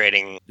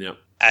frustrating. Yeah.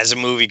 As a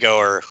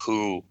moviegoer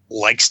who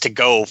likes to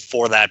go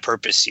for that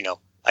purpose,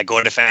 I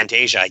go to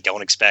Fantasia. I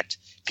don't expect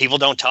people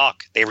don't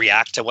talk. They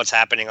react to what's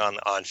happening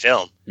on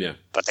film. Yeah.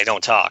 But they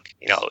don't talk.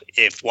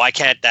 Why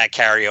can't that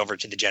carry over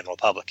to the general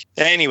public?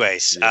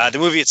 Anyways, the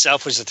movie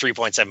itself was a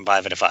 3.75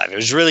 out of 5. It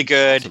was really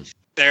good. Awesome.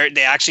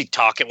 They actually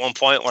talk at one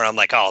point where I'm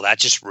like, oh, that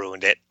just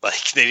ruined it.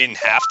 They didn't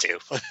have to.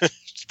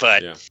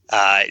 But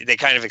they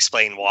kind of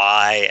explain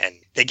why, and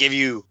they give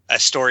you a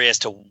story as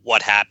to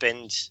what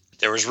happened.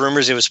 There was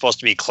rumors it was supposed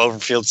to be a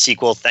Cloverfield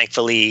sequel.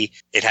 Thankfully,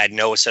 it had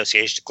no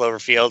association to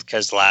Cloverfield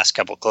because the last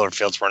couple of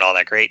Cloverfields weren't all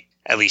that great.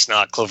 At least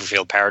not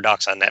Cloverfield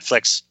Paradox on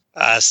Netflix.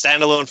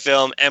 Standalone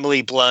film,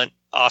 Emily Blunt,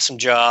 awesome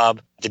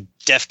job. The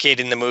deaf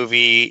kid in the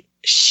movie,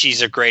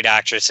 she's a great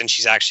actress, and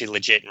she's actually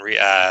legit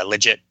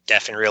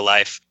deaf in real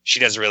life. She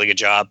does a really good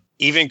job.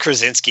 Even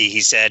Krasinski,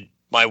 he said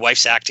My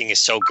wife's acting is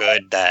so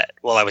good that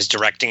while I was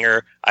directing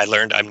her, I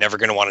learned I'm never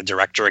going to want to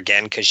direct her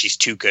again because she's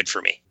too good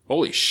for me.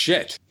 Holy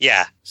shit.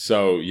 Yeah.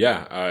 So,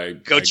 yeah.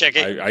 Go check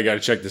it. I got to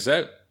check this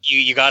out.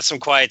 You got some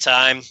quiet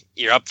time.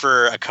 You're up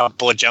for a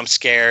couple of jump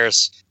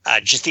scares.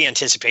 Just the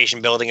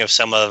anticipation building of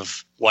some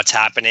of what's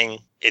happening.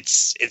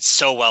 It's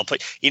so well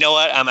put. You know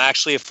what? I'm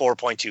actually a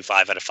 4.25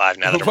 out of 5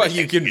 now. But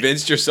you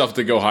convinced yourself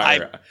to go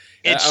higher.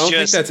 I don't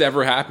think that's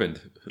ever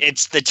happened.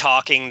 It's the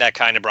talking that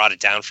kind of brought it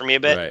down for me a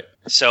bit. Right.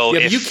 So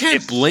but you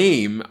can't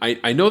blame.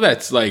 I know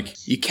that's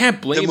like you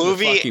can't blame the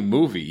fucking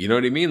movie. You know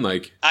what I mean?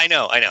 Like I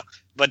know.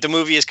 But the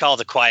movie is called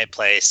A Quiet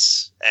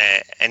Place,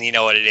 and you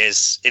know what it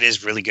is? It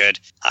is really good.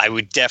 I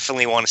would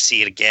definitely want to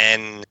see it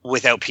again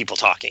without people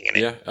talking in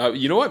it. Yeah.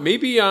 You know what?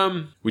 Maybe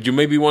would you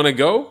maybe want to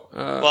go?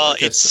 Well,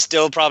 it's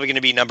still probably going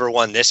to be number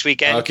 1 this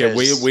weekend. Okay,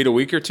 wait a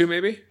week or two,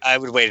 maybe. I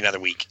would wait another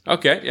week.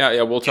 Okay.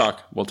 Yeah. We'll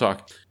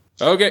talk.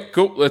 Okay,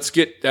 cool. Let's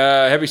get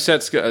heavy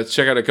sets.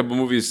 Check out a couple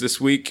movies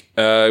this week.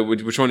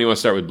 Which one do you want to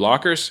start with?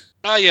 Blockers?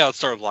 Yeah, let's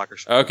start with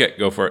Blockers. Okay,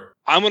 go for it.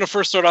 I'm going to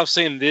first start off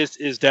saying this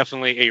is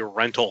definitely a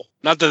rental.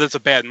 Not that it's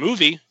a bad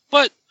movie,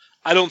 but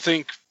I don't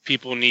think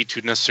people need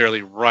to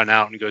necessarily run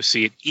out and go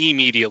see it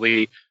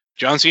immediately.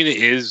 John Cena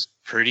is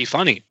pretty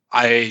funny.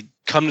 I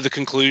come to the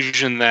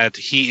conclusion that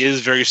he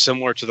is very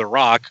similar to The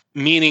Rock,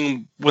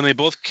 meaning when they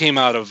both come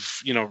out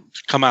of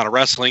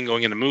wrestling,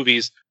 going into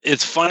movies,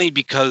 it's funny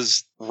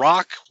because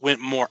Rock went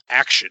more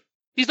action.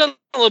 He's done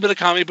a little bit of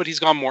comedy, but he's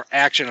gone more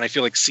action, and I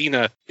feel like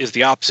Cena is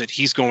the opposite.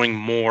 He's going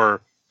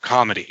more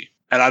comedy.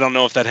 And I don't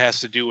know if that has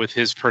to do with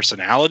his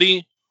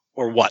personality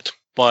or what,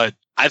 but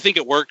I think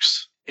it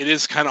works. It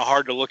is kind of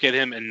hard to look at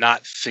him and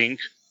not think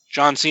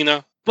John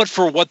Cena, but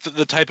for what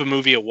the type of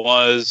movie it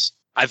was,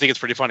 I think it's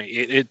pretty funny.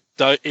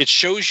 It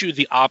shows you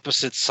the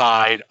opposite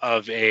side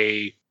of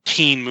a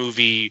teen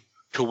movie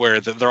to where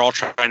they're all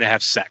trying to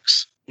have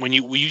sex. When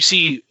you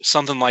see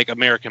something like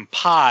American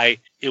Pie,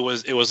 it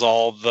was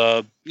all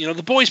the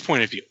boys'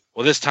 point of view.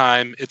 Well, this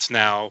time it's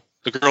now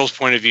the girl's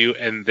point of view,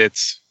 and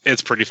it's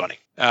pretty funny.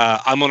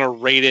 I'm gonna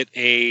rate it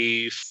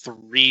a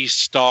 3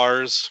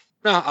 stars.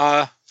 No,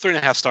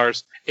 3.5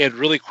 stars. And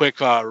really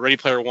quick, Ready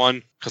Player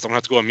One, because I'm gonna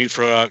have to go on mute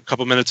for a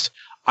couple minutes.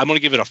 I'm gonna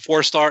give it a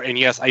 4-star. And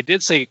yes, I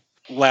did say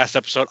last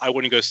episode I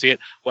wouldn't go see it.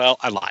 Well,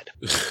 I lied.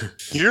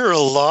 You're a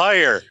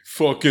liar.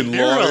 Fucking liar.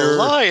 You're a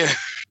liar.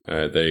 All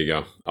right, there you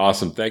go.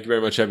 Awesome. Thank you very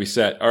much, Heavy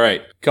Set. All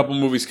right, couple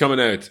movies coming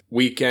out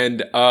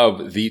weekend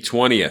of the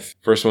 20th.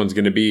 First one's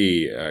going to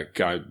be,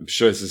 God, I'm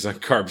sure this is on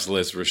Carb's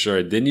list for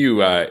sure. Didn't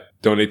you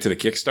donate to the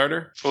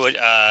Kickstarter? What,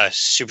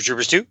 Super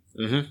Troopers 2?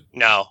 Mm-hmm.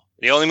 No.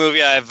 The only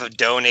movie I've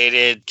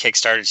donated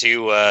Kickstarter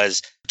to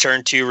was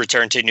Return to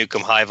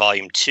Nukem High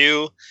Volume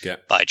 2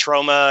 by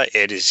Troma.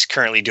 It is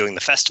currently doing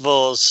the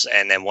festivals,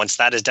 and then once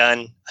that is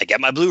done, I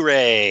get my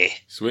Blu-ray.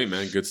 Sweet,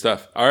 man. Good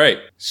stuff. All right,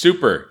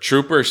 Super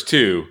Troopers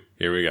 2.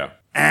 Here we go.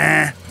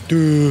 1,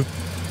 2,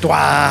 3,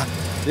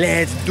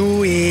 let's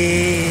do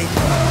it.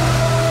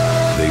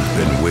 They've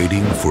been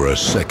waiting for a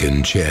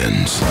second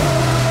chance.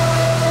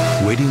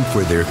 Waiting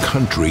for their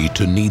country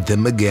to need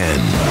them again.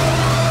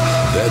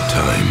 That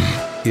time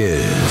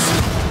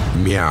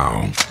is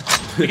meow.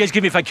 What do you guys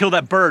give me if I kill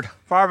that bird?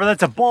 Farver,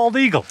 that's a bald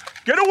eagle.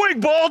 Get a wing,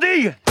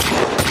 Baldy!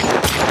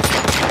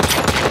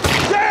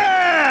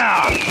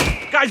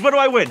 Yeah! Guys, what do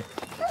I win?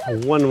 A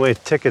one-way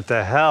ticket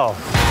to hell.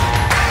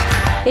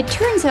 It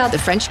turns out the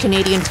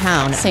French-Canadian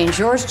town,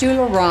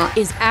 Saint-Georges-du-Laurent,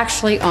 is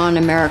actually on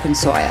American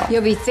soil.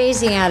 You'll be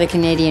phasing out a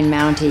Canadian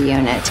Mountie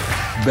unit.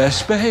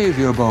 Best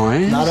behavior,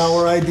 boys. Not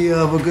our idea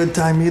of a good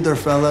time either,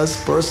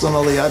 fellas.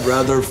 Personally, I'd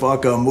rather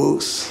fuck a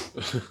moose.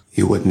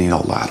 You would need a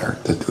ladder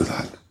to do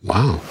that.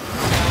 Wow.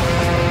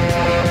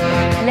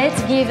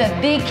 Let's give a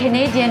big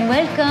Canadian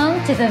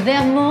welcome to the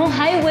Vermont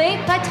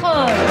Highway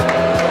Patrol.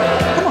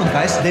 Come on,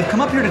 guys. They've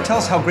come up here to tell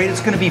us how great it's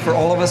going to be for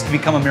all of us to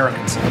become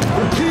Americans.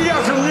 Repeat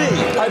after me.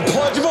 I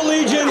pledge of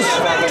allegiance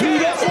to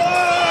the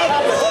flag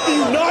of the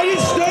United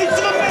States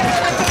of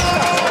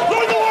America.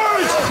 Learn the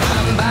words.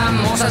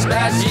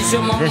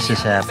 This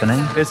is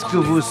happening. Est-ce que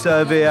vous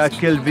savez à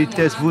quelle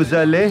vitesse vous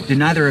allez? Do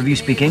neither of you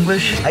speak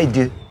English? I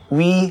do.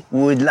 We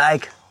would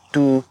like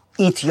to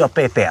eat your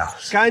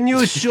papers. Can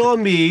you show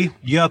me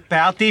your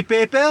party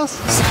papers?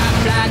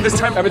 This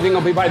time everything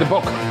will be by the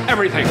book.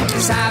 Everything. What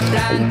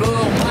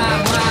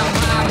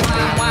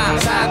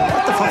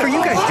the fuck are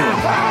you guys doing?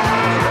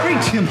 Hey,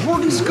 Tim,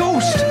 Horton's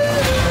ghost.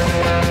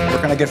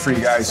 What can I get for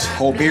you guys?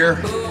 Whole beer?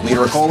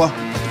 Liter of cola?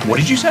 What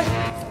did you say?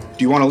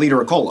 Do you want a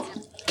liter of cola?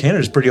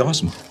 Canada's pretty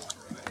awesome.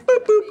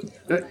 Boop,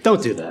 boop.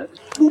 Don't do that.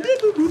 Boop,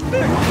 boop, boop,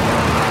 boop.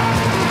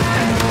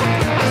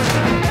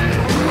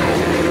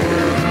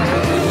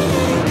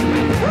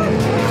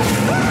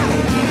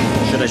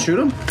 Should I shoot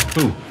him?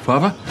 Who?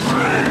 Fava?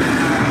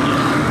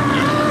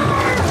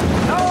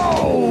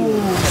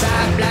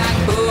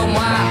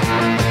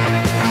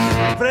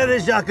 Frère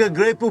Jacques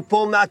Grey pour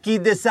Paul Marquis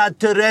de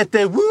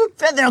Saturette. Whoop!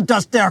 Feather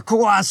Duster,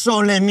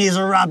 Croissant, Les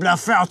Miserables,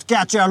 Fort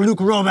Catcher, Luke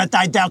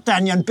Robitaille,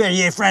 D'Artagnan,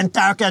 Perrier, Friend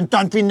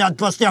Tarkenton, Peanut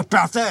Buster,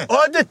 Parfait.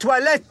 Eau de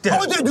toilette.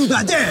 Eau de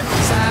doudadin.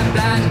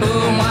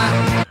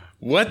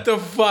 What the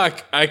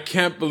fuck? I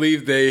can't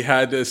believe they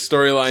had a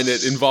storyline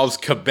that involves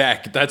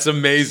Quebec. That's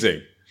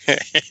amazing.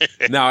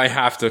 Now I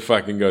have to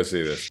fucking go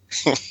see this.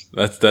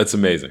 That's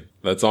amazing.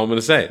 That's all I'm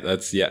gonna say.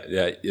 That's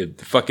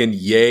fucking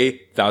yay,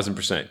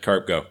 1000%.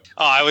 Carp, go.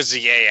 Oh, I was a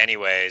yay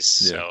anyways.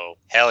 So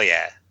hell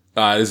yeah.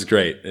 This is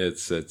great.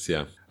 It's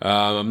yeah.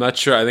 I'm not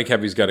sure. I think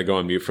Heavy's got to go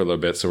on mute for a little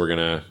bit, so we're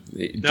gonna.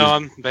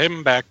 No,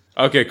 I'm back.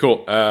 Okay,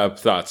 cool.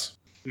 Thoughts?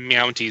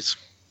 Meownties.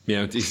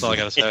 That's all I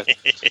gotta say. All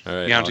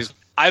right, Meownties. awesome.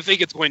 I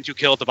think it's going to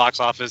kill at the box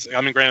office.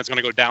 I mean, granted, it's going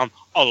to go down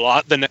a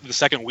lot the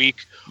second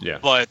week. Yeah.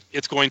 But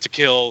it's going to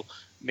kill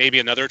maybe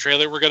another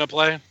trailer we're going to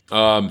play.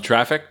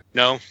 Traffic?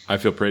 No. I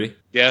Feel Pretty?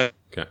 Yeah.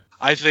 Okay.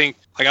 I think,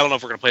 I don't know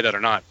if we're going to play that or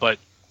not, but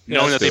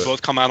knowing that they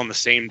both come out on the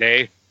same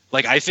day,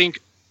 I think,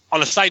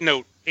 on a side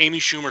note, Amy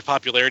Schumer's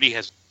popularity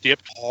has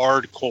dipped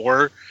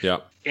hardcore. Yeah.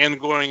 And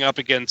going up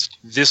against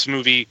this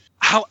movie,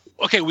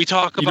 we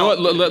talk about.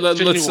 You know what?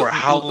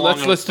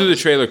 Let's do the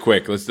trailer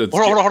quick. Hold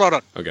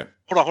on. Okay.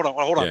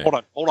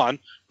 Hold on.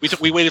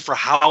 We waited for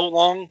how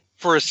long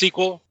for a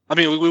sequel? I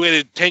mean, we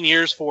waited 10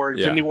 years for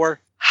Infinity War.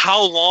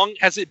 How long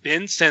has it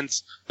been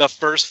since the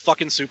first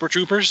fucking Super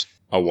Troopers?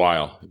 A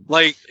while.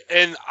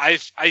 And I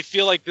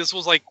feel like this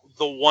was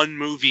the one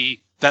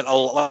movie that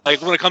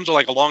when it comes to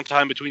a long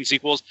time between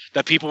sequels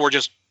that people were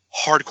just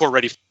hardcore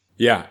ready for.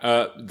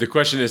 Yeah. The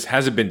question is,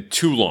 has it been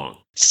too long?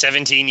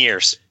 17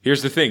 years.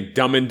 Here's the thing.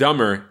 Dumb and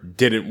Dumber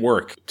didn't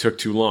work. Took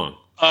too long.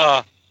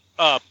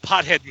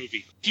 Pothead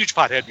movie. Huge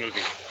pothead movie.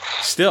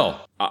 Still,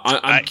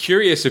 I'm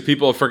curious if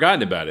people have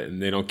forgotten about it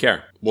and they don't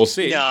care. We'll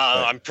see. No,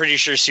 I'm pretty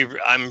sure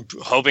I'm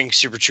hoping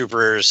Super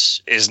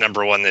Troopers is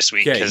number one this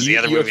week because the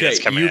other movie that's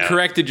coming out. You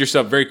corrected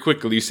yourself very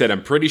quickly. You said,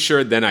 I'm pretty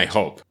sure, then I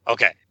hope.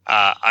 Okay.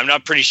 I'm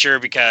not pretty sure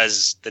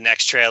because the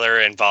next trailer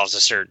involves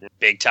a certain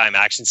big-time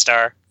action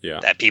star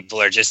that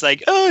people are just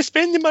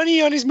spend the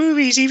money on his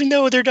movies even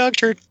though they're dog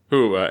turd.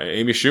 Who,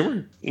 Amy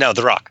Schumer? No,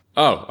 The Rock.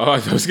 Oh, I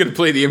thought I was going to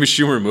play the Amy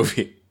Schumer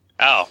movie.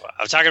 Oh,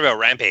 I was talking about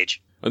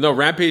Rampage. Oh, no,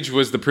 Rampage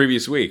was the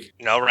previous week.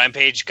 No,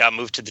 Rampage got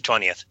moved to the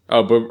 20th.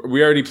 Oh, but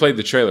we already played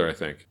the trailer, I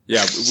think.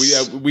 Yeah,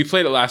 we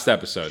played it last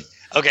episode.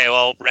 Okay,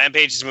 well,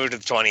 Rampage is moved to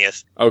the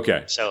 20th.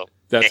 Okay. So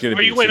that's going to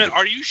be... Wait a minute,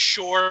 are you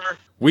sure?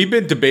 We've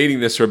been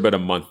debating this for about a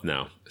month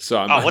now.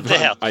 So what the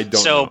hell? I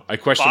don't know. I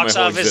question my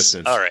whole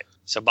existence. All right.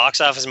 So Box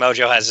Office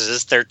Mojo has it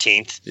as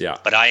 13th. Yeah.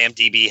 But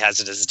IMDb has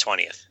it as the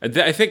 20th.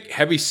 I think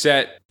Heavy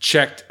Set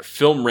checked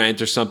Film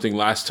Rant or something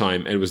last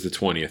time, and it was the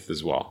 20th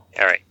as well.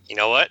 All right. You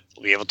know what?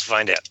 We'll be able to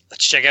find out.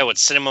 Let's check out what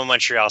Cinema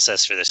Montreal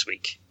says for this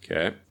week.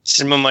 Okay.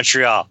 Cinema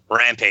Montreal,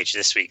 Rampage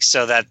this week.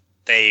 So that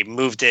they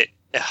moved it.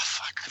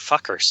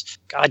 Fuckers.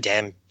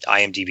 Goddamn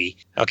IMDb.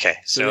 Okay.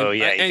 So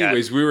yeah.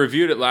 Anyways, we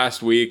reviewed it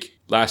last week.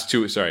 Last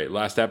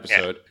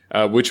episode,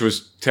 which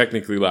was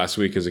technically last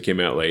week because it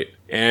came out late.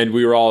 And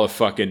we were all a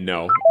fucking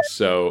no.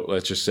 So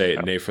let's just say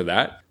nay for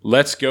that.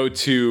 Let's go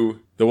to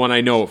the one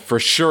I know for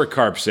sure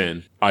Carp's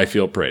in, I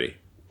Feel Pretty.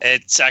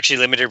 It's actually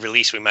limited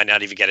release. We might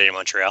not even get it in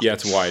Montreal. Yeah,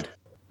 it's wide.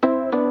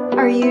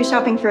 Are you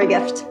shopping for a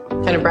gift?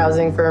 Kind of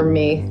browsing for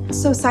me.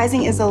 So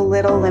sizing is a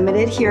little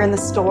limited here in the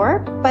store,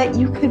 but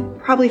you could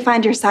probably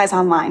find your size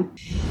online.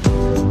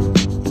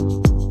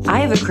 I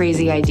have a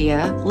crazy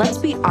idea. Let's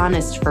be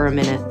honest for a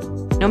minute.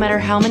 No matter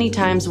how many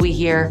times we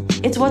hear,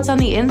 it's what's on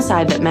the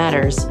inside that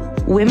matters.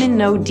 Women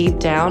know deep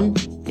down,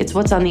 it's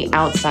what's on the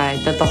outside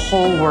that the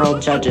whole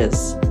world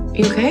judges.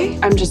 You okay?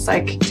 I'm just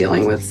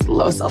dealing with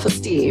low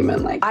self-esteem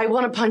and I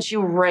want to punch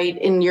you right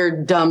in your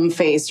dumb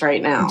face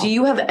right now. Do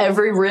you have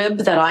every rib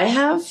that I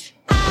have?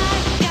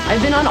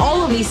 I've been on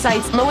all of these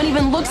sites. No one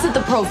even looks at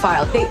the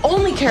profile. They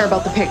only care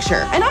about the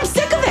picture. And I'm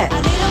sick of it.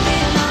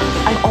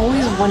 I've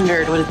always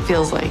wondered what it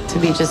feels like to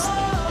be just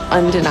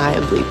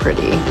undeniably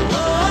pretty.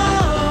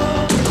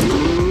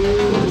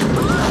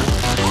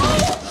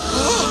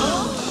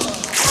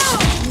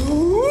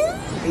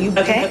 Are you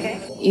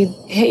okay? You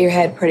hit your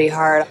head pretty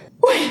hard.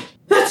 Wait,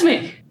 that's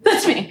me.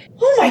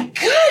 Oh my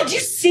God, do you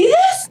see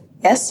this?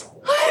 Yes.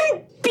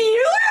 I'm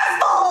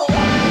beautiful!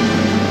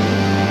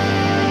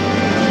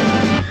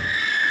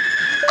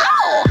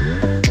 Ow!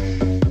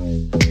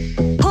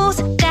 Who's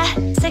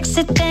that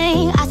sexy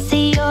thing I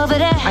see over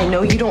there? I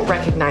know you don't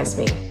recognize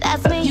me.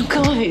 That's me. You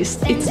guys,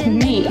 it's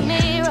me.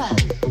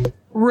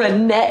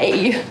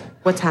 Renee.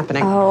 What's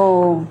happening?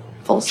 Oh,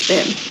 full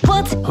spin.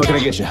 What can I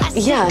get you?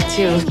 Yeah,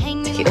 two.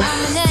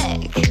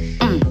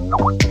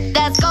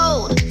 That's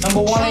gold.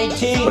 Number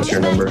 118. What's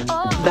your number?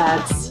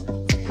 That's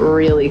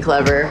really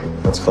clever.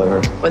 That's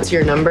clever. What's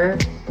your number?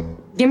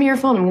 Give me your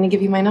phone. I'm going to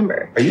give you my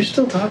number. Are you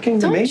still talking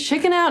to me? Don't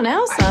chicken out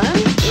now, son.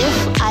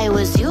 If I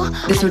was you,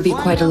 This would be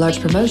quite a large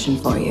promotion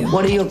for you.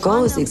 What are your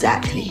goals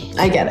exactly?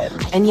 I get it.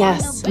 And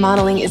yes,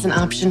 modeling is an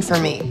option for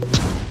me.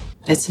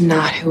 It's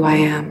not who I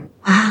am.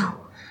 Wow.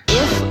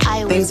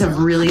 Things have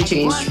really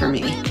changed for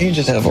me. You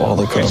just have all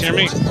the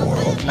confidence in the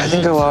world. I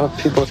think a lot of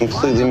people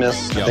completely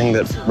miss the thing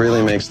that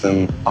really makes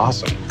them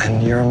awesome.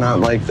 And you're not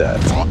like that.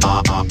 Ooh,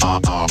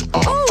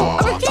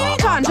 a bikini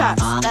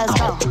contest. let's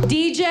go.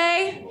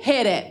 DJ,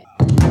 hit it.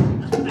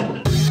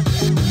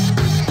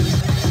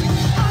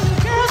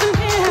 Girls in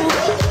here,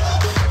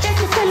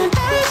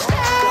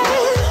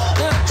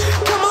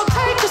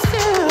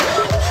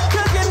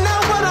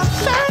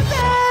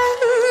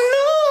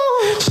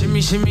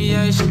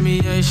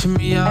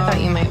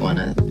 thought you might want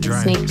a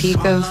sneak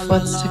peek of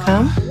what's to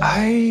come.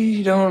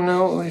 I don't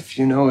know if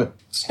you know what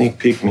sneak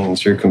peek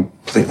means. You're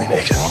completely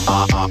naked.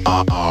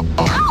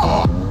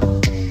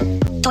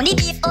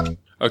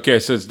 Okay,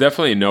 so it's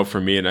definitely a no for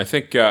me, and I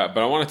think, but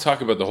I want to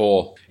talk about the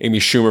whole Amy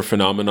Schumer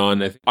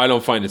phenomenon. I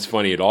don't find it's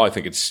funny at all. I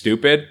think it's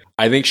stupid.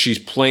 I think she's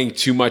playing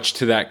too much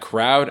to that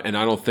crowd, and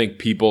I don't think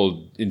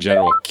people in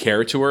general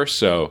care to her.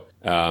 So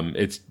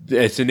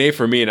it's an A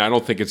for me, and I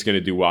don't think it's going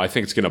to do well. I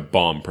think it's going to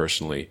bomb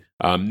personally.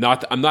 I'm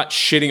not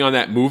shitting on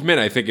that movement.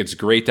 I think it's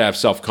great to have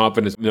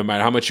self-confidence, no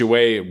matter how much you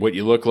weigh, what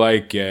you look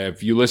like.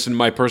 If you listen to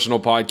my personal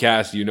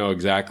podcast, you know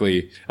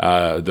exactly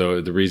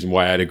the reason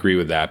why I'd agree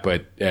with that.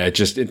 But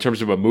just in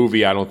terms of a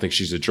movie, I don't think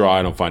she's a draw.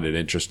 I don't find it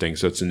interesting.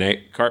 So it's a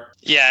Cart?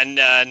 Yeah,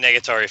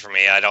 negatory for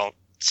me. I don't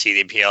see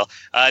the appeal.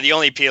 The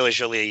only appeal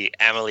is really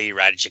Emily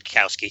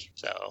Ratajkowski.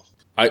 So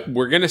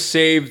we're going to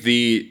save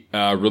the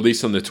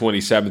release on the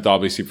 27th,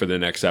 obviously, for the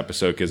next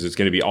episode, because it's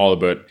going to be all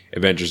about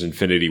Avengers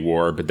Infinity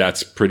War. But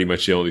that's pretty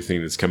much the only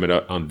thing that's coming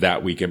out on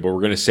that weekend. But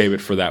we're going to save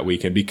it for that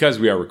weekend because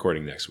we are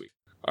recording next week.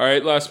 All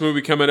right, last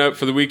movie coming out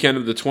for the weekend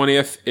of the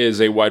 20th is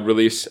a wide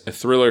release, a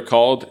thriller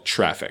called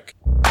Traffic.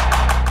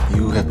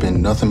 You have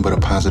been nothing but a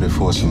positive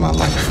force in my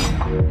life.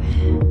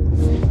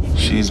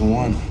 She's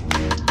one.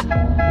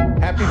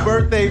 Happy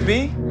birthday,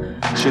 V.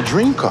 It's your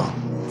dream car.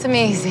 It's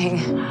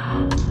amazing.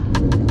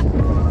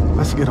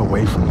 Let's get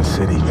away from the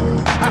city.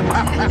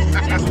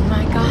 Oh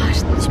my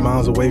gosh. It's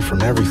miles away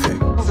from everything.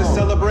 It's a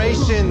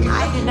celebration.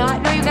 I did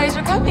not know you guys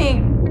were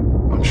coming.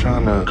 I'm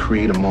trying to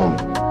create a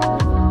moment.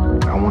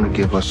 I want to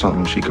give her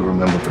something she can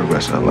remember for the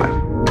rest of her life.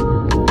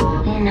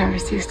 You never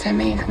cease to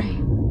amaze me.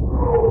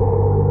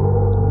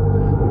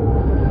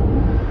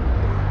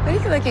 What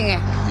are you looking at?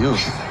 You.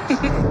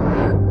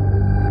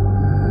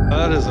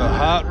 That is a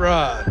hot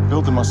rod.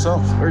 Built it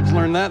myself. Where'd you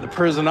learn that? The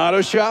prison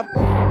auto shop?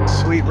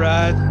 Sweet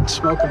ride,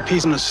 smoking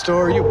peace in the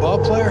store. You a ball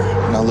player?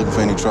 Not looking for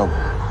any trouble.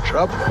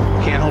 Trouble?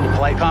 Can't hold a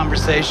polite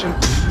conversation?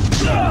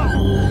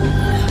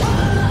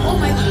 Oh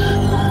my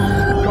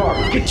God. Car,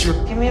 get your...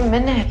 Give me a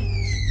minute.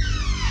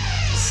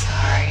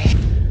 Sorry.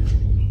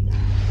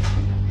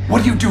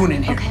 What are you doing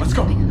in here? Let's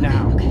go.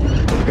 Now.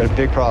 We've got a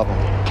big problem.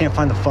 Can't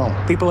find the phone.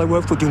 People I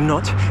work for do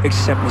not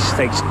accept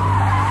mistakes.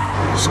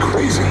 It's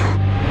crazy.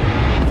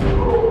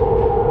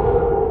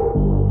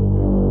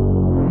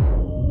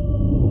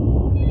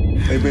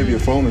 Hey, baby, your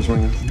phone is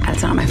ringing.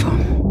 That's not my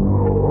phone.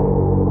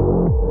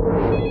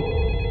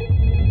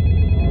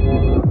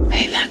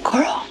 Hey, that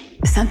girl.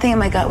 Something in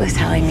my gut was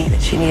telling me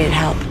that she needed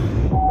help.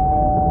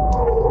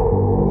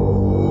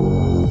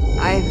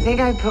 I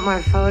think I put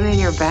my phone in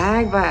your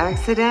bag by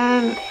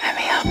accident. Let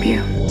me help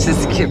you.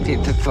 Just give me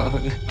the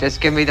phone. Just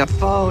give me the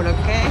phone,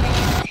 okay?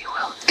 We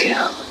will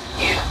kill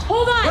you.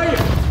 Hold on!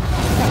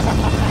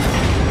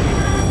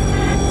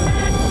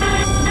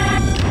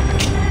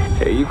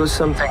 Hey, you got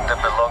something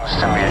that belongs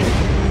to me.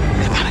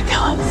 They're gonna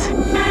kill us.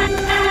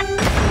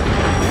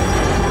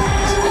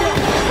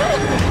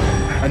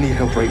 I need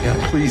help right now,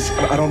 please.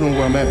 I don't know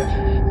where I'm at.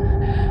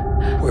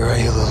 Where are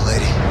you, little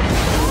lady?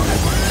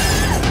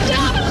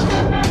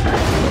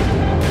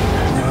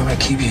 I'm gonna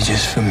keep you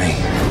just for me.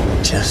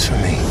 Just for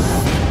me.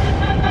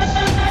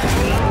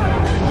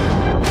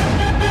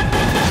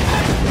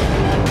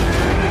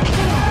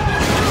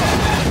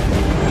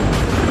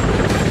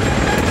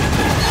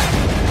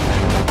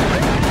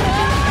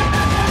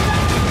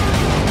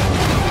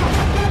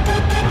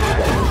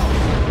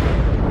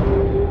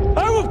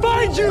 I will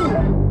find you!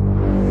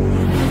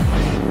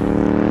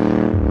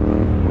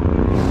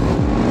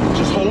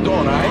 Just hold on,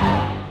 all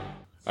right?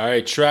 All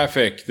right,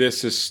 Traffic.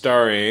 This is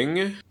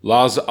starring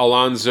Laz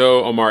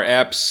Alonso, Omar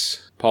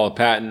Epps, Paula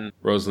Patton,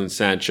 Rosalind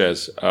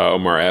Sanchez.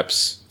 Omar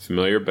Epps,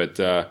 familiar, but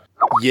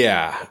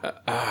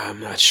I'm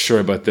not sure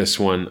about this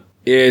one.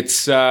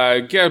 It's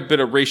got a bit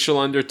of racial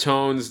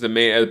undertones. The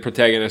main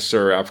protagonists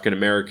are African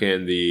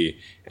American. The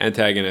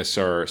antagonists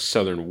are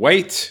Southern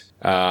white.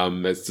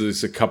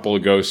 It's a couple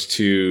goes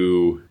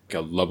to a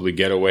lovely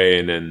getaway,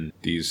 and then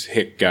these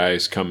hick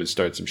guys come and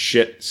start some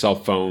shit. Cell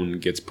phone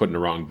gets put in the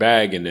wrong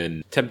bag, and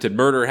then attempted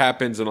murder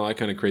happens and all that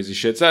kind of crazy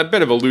shit. It's a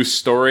bit of a loose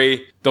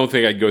story. Don't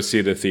think I'd go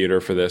see the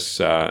theater for this.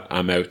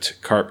 I'm out.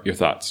 Carp, your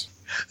thoughts?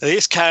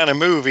 This kind of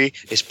movie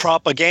is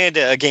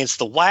propaganda against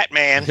the white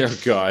man. Oh,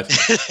 God.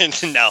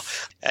 No.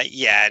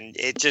 And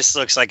it just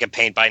looks like a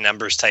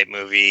paint-by-numbers type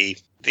movie.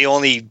 The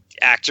only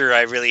actor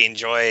I really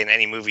enjoy in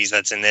any movies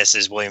that's in this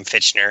is William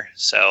Fichtner.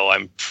 So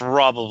I'm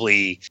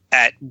probably,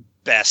 at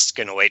best,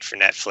 going to wait for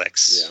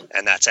Netflix. Yeah.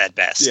 And that's at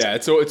best. Yeah,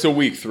 it's a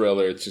weak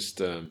thriller. It's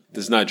just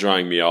it's not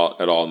drawing me at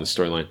all in the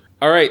storyline.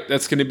 All right,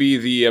 that's going to be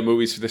the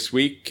movies for this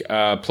week.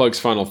 Plug's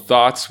final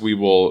thoughts. We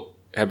will...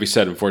 Heavy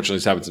Set, unfortunately,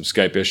 is having some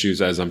Skype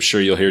issues, as I'm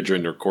sure you'll hear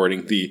during the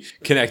recording, the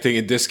connecting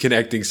and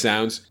disconnecting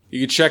sounds.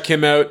 You can check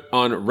him out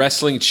on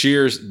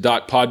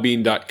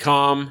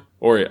wrestlingcheers.podbean.com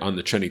or on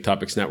the Trending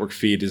Topics Network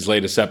feed. His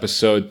latest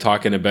episode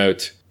talking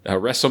about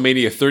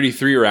WrestleMania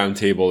 33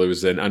 roundtable. It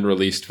was an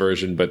unreleased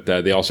version, but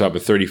they also have a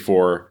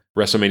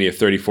WrestleMania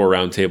 34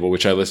 roundtable,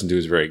 which I listened to,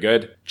 is very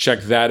good.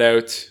 Check that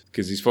out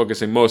because he's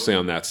focusing mostly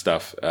on that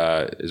stuff.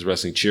 His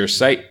Wrestling Cheers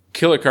site.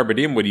 Killer Carpe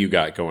Diem, what do you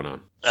got going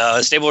on?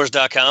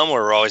 Stablewars.com,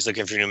 where we're always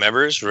looking for new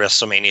members.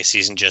 WrestleMania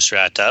season just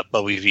wrapped up,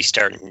 but we'll be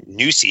starting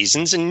new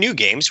seasons and new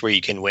games where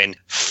you can win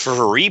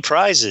free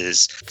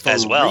prizes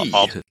as well.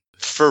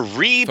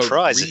 Free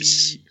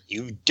prizes.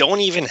 You don't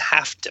even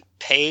have to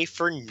pay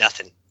for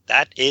nothing.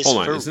 That is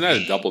Hold on, isn't that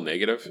a double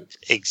negative?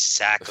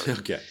 Exactly.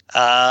 Okay.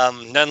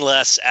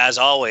 Nonetheless, as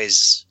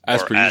always,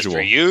 as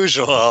per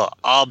usual,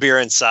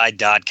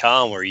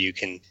 allbeerinside.com, where you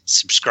can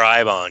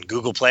subscribe on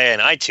Google Play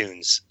and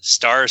iTunes.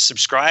 Star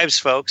subscribes,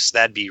 folks.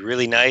 That'd be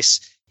really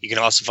nice. You can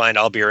also find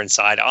All Beer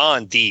Inside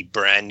on the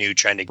brand new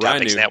Trending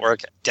Topics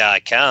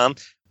Network.com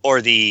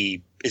or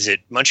the is it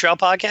Montreal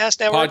Podcast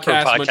Network?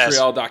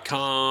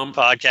 Podcastmontreal.com.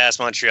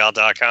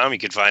 Podcastmontreal.com. You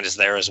can find us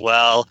there as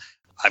well.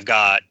 I've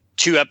got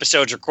 2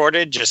 episodes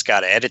recorded. Just got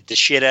to edit the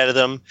shit out of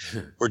them.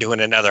 We're doing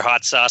another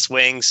Hot Sauce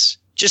Wings.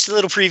 Just a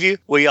little preview.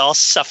 We all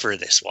suffer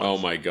this one. Oh,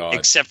 my God.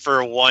 Except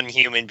for one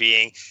human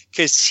being,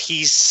 because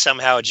he's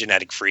somehow a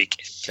genetic freak.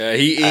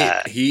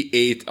 He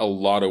ate a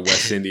lot of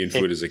West Indian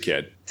food as a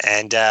kid.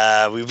 And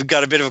we've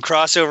got a bit of a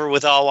crossover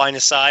with All Wine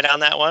Aside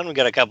on that one. We've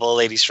got a couple of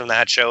ladies from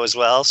that show as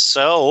well.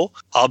 So,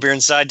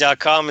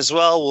 allbeerinside.com as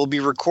well. We'll be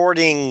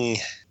recording,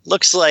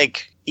 looks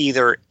like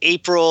either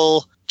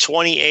April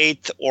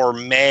 28th or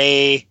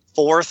May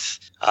 4th.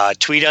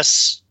 Tweet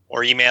us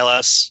or email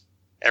us.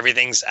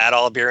 Everything's at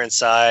All Beer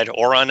Inside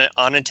or on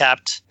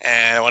Untapped.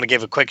 And I want to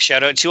give a quick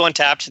shout out to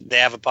Untapped. They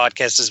have a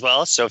podcast as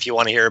well. So if you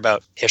want to hear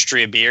about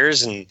history of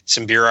beers and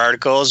some beer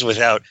articles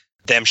without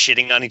them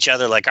shitting on each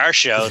other like our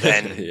show,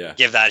 then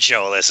give that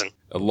show a listen.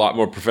 A lot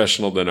more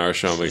professional than our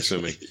show, I'm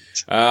assuming.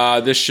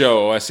 This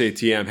show,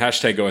 OSATM,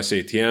 hashtag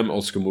OSATM,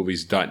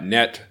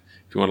 oldschoolmovies.net.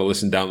 If you want to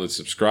listen, download,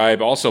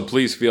 subscribe. Also,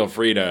 please feel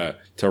free to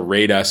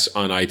rate us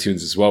on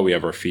iTunes as well. We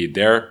have our feed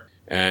there.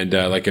 And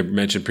like I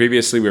mentioned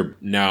previously, we're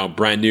now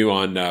brand new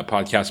on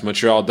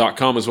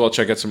podcastmontreal.com as well.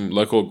 Check out some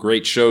local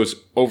great shows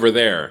over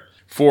there.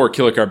 For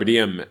Killer Carpe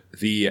Diem,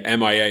 the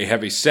MIA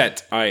Heavy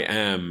Set, I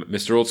am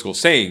Mr. Old School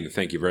saying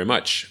thank you very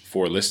much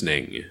for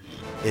listening.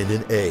 In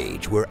an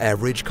age where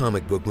average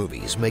comic book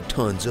movies make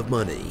tons of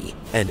money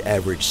and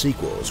average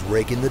sequels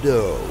rake in the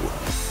dough,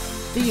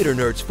 theater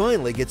nerds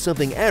finally get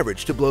something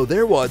average to blow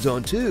their wads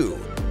on too.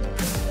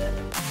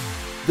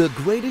 The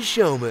Greatest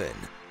Showman.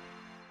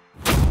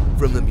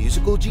 From the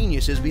musical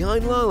geniuses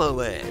behind La La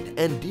Land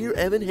and Dear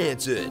Evan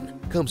Hansen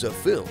comes a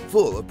film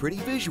full of pretty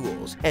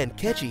visuals and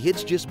catchy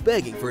hits just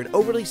begging for an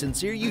overly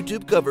sincere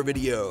YouTube cover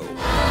video.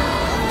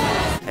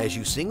 As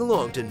you sing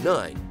along to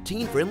 9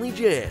 teen-friendly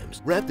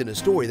jams wrapped in a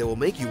story that will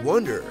make you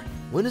wonder,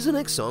 when does the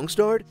next song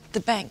start?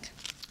 The bank.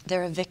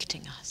 They're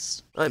evicting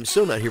us. I'm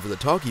so not here for the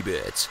talky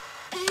bits.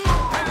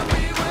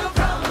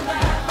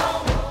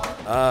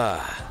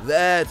 Ah,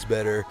 that's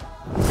better.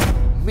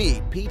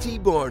 Meet P.T.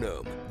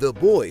 Barnum, the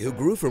boy who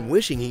grew from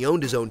wishing he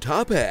owned his own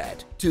top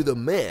hat to the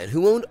man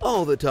who owned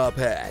all the top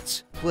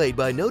hats. Played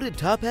by noted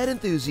top hat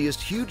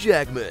enthusiast Hugh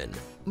Jackman.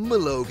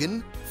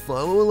 Malogan,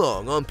 follow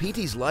along on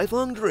P.T.'s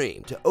lifelong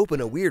dream to open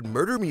a weird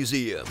murder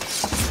museum.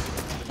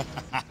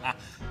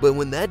 But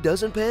when that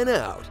doesn't pan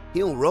out,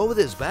 he'll roll with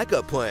his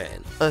backup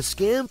plan, a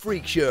scam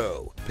freak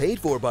show, paid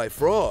for by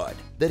fraud,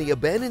 that he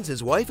abandons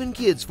his wife and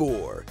kids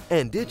for,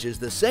 and ditches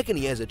the second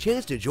he has a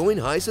chance to join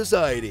high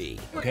society.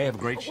 Okay, have a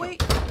great show.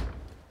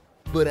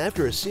 But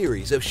after a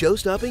series of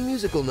show-stopping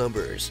musical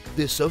numbers,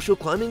 this social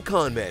climbing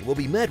con man will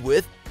be met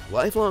with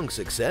lifelong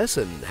success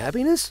and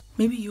happiness?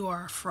 Maybe you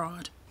are a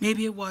fraud.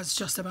 Maybe it was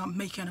just about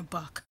making a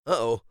buck.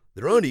 Uh-oh,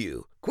 they're onto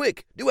you.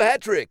 Quick, do a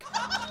hat trick.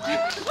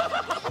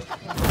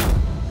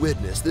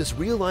 Witness this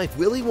real-life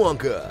Willy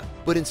Wonka.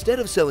 But instead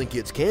of selling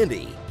kids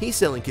candy, he's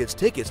selling kids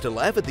tickets to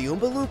laugh at the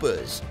Oompa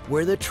Loompas,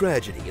 where the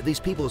tragedy of these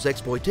people's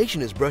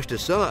exploitation is brushed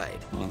aside.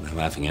 Well, they're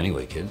laughing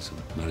anyway, kids.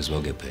 Might as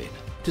well get paid.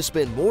 To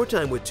spend more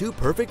time with 2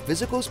 perfect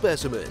physical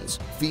specimens,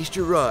 feast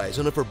your eyes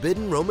on a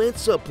forbidden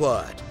romance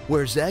subplot,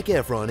 where Zac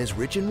Efron is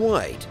rich and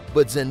white,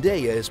 but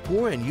Zendaya is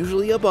poor and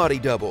usually a body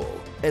double.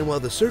 And while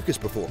the circus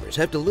performers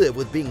have to live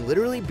with being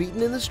literally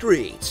beaten in the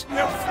streets,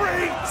 They're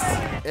freaks!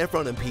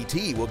 Efron and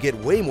PT will get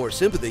way more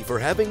sympathy for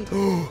having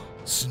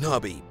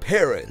snobby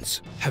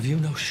parents. Have you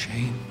no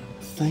shame?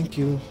 Thank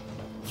you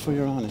for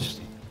your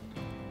honesty.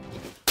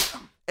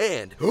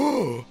 And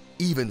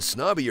even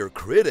snobbier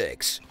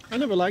critics. I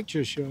never liked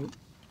your show.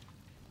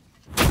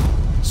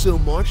 So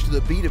march to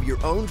the beat of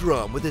your own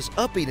drum with this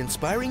upbeat,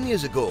 inspiring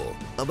musical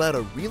about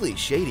a really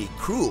shady,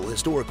 cruel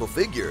historical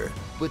figure.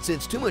 But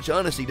since too much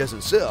honesty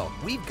doesn't sell,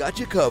 we've got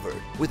you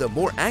covered with a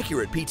more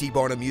accurate P.T.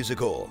 Barnum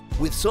musical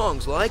with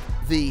songs like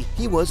the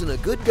He Wasn't a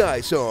Good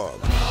Guy song.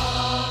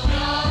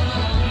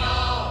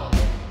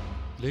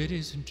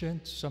 Ladies and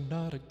gents, I'm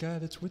not a guy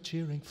that's worth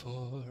cheering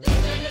for.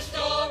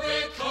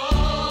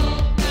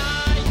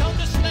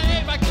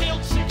 I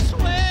killed 6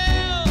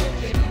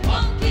 whales.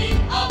 Monkey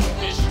up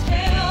his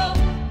tail.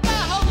 I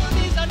hope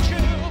these are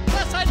true.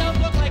 Plus, I don't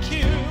look like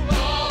you.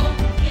 Oh,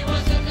 he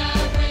wasn't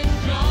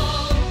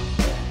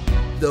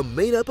the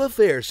made-up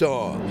affair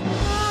song.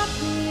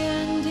 Happy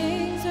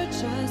endings are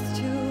just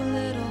too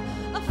little.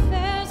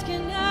 Affairs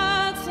can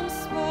add some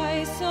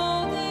spice,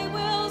 so they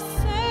will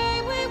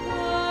say we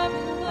were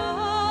in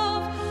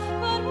love,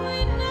 but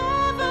we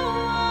never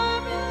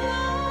were in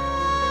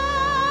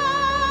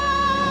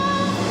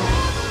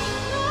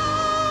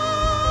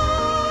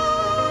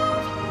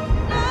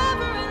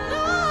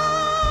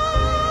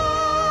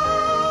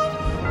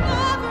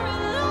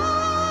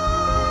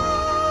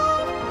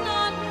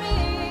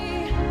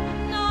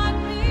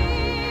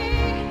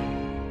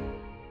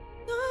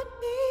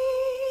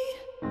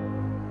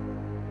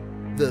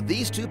The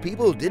These Two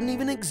People Didn't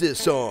Even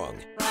Exist song.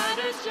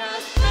 Writers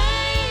just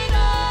made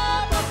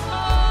up a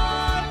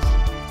part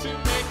to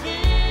make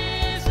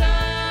these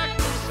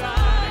actors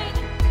shine.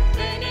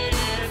 They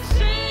needed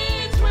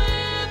scenes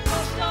with no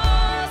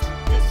stars.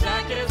 This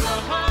Jack is a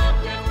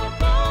hunk and we're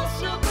both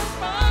super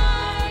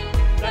fine.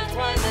 That's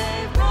why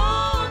they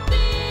wrote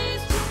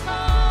these two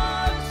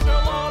parts, so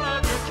all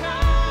of your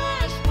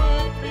cash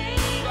would be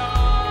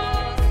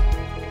ours.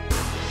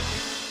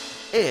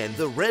 And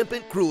the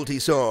Rampant Cruelty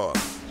song.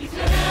 You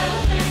said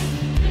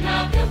everything, you're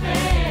not feel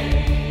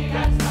pain.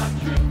 That's not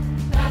true,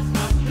 that's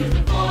not true.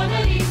 The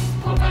quantity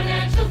for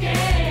financial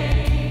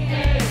gain.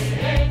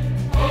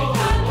 Oh,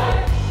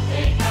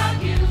 they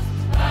got used.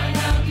 By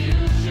now you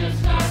should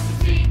start to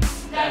see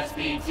that's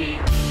BT.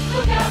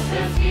 Look out,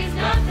 'cause he's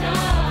not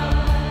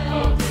done.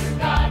 Oh dear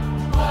God,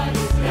 what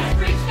is that?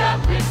 Reached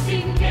out with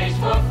Stephen Cage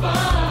for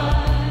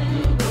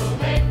fun. Google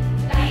it,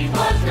 he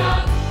was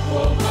not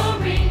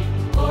Wolverine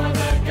or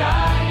the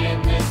guy in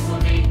this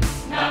movie.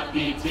 Not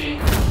BT.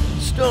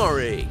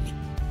 Starring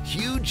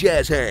Hugh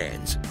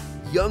Jazzhands,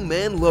 Young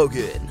Man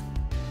Logan,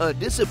 a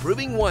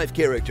disapproving wife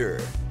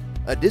character,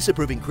 a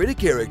disapproving critic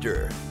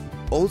character,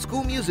 Old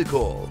School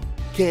Musical,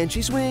 Can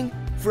She Swing?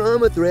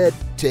 From a Thread,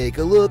 Take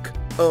a Look,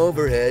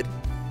 Overhead,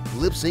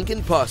 Lip Sync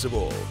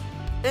Impossible,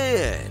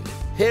 and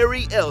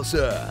Harry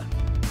Elsa,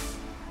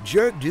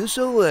 Cirque du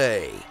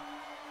Soleil.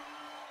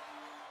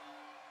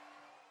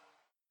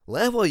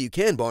 Laugh while you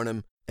can,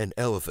 Barnum. An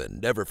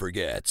elephant never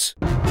forgets.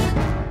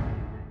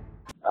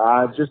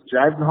 Just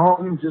driving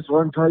home. Just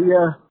want to tell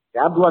you,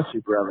 God bless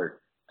you, brother.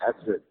 That's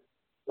it.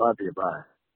 Love you. Bye.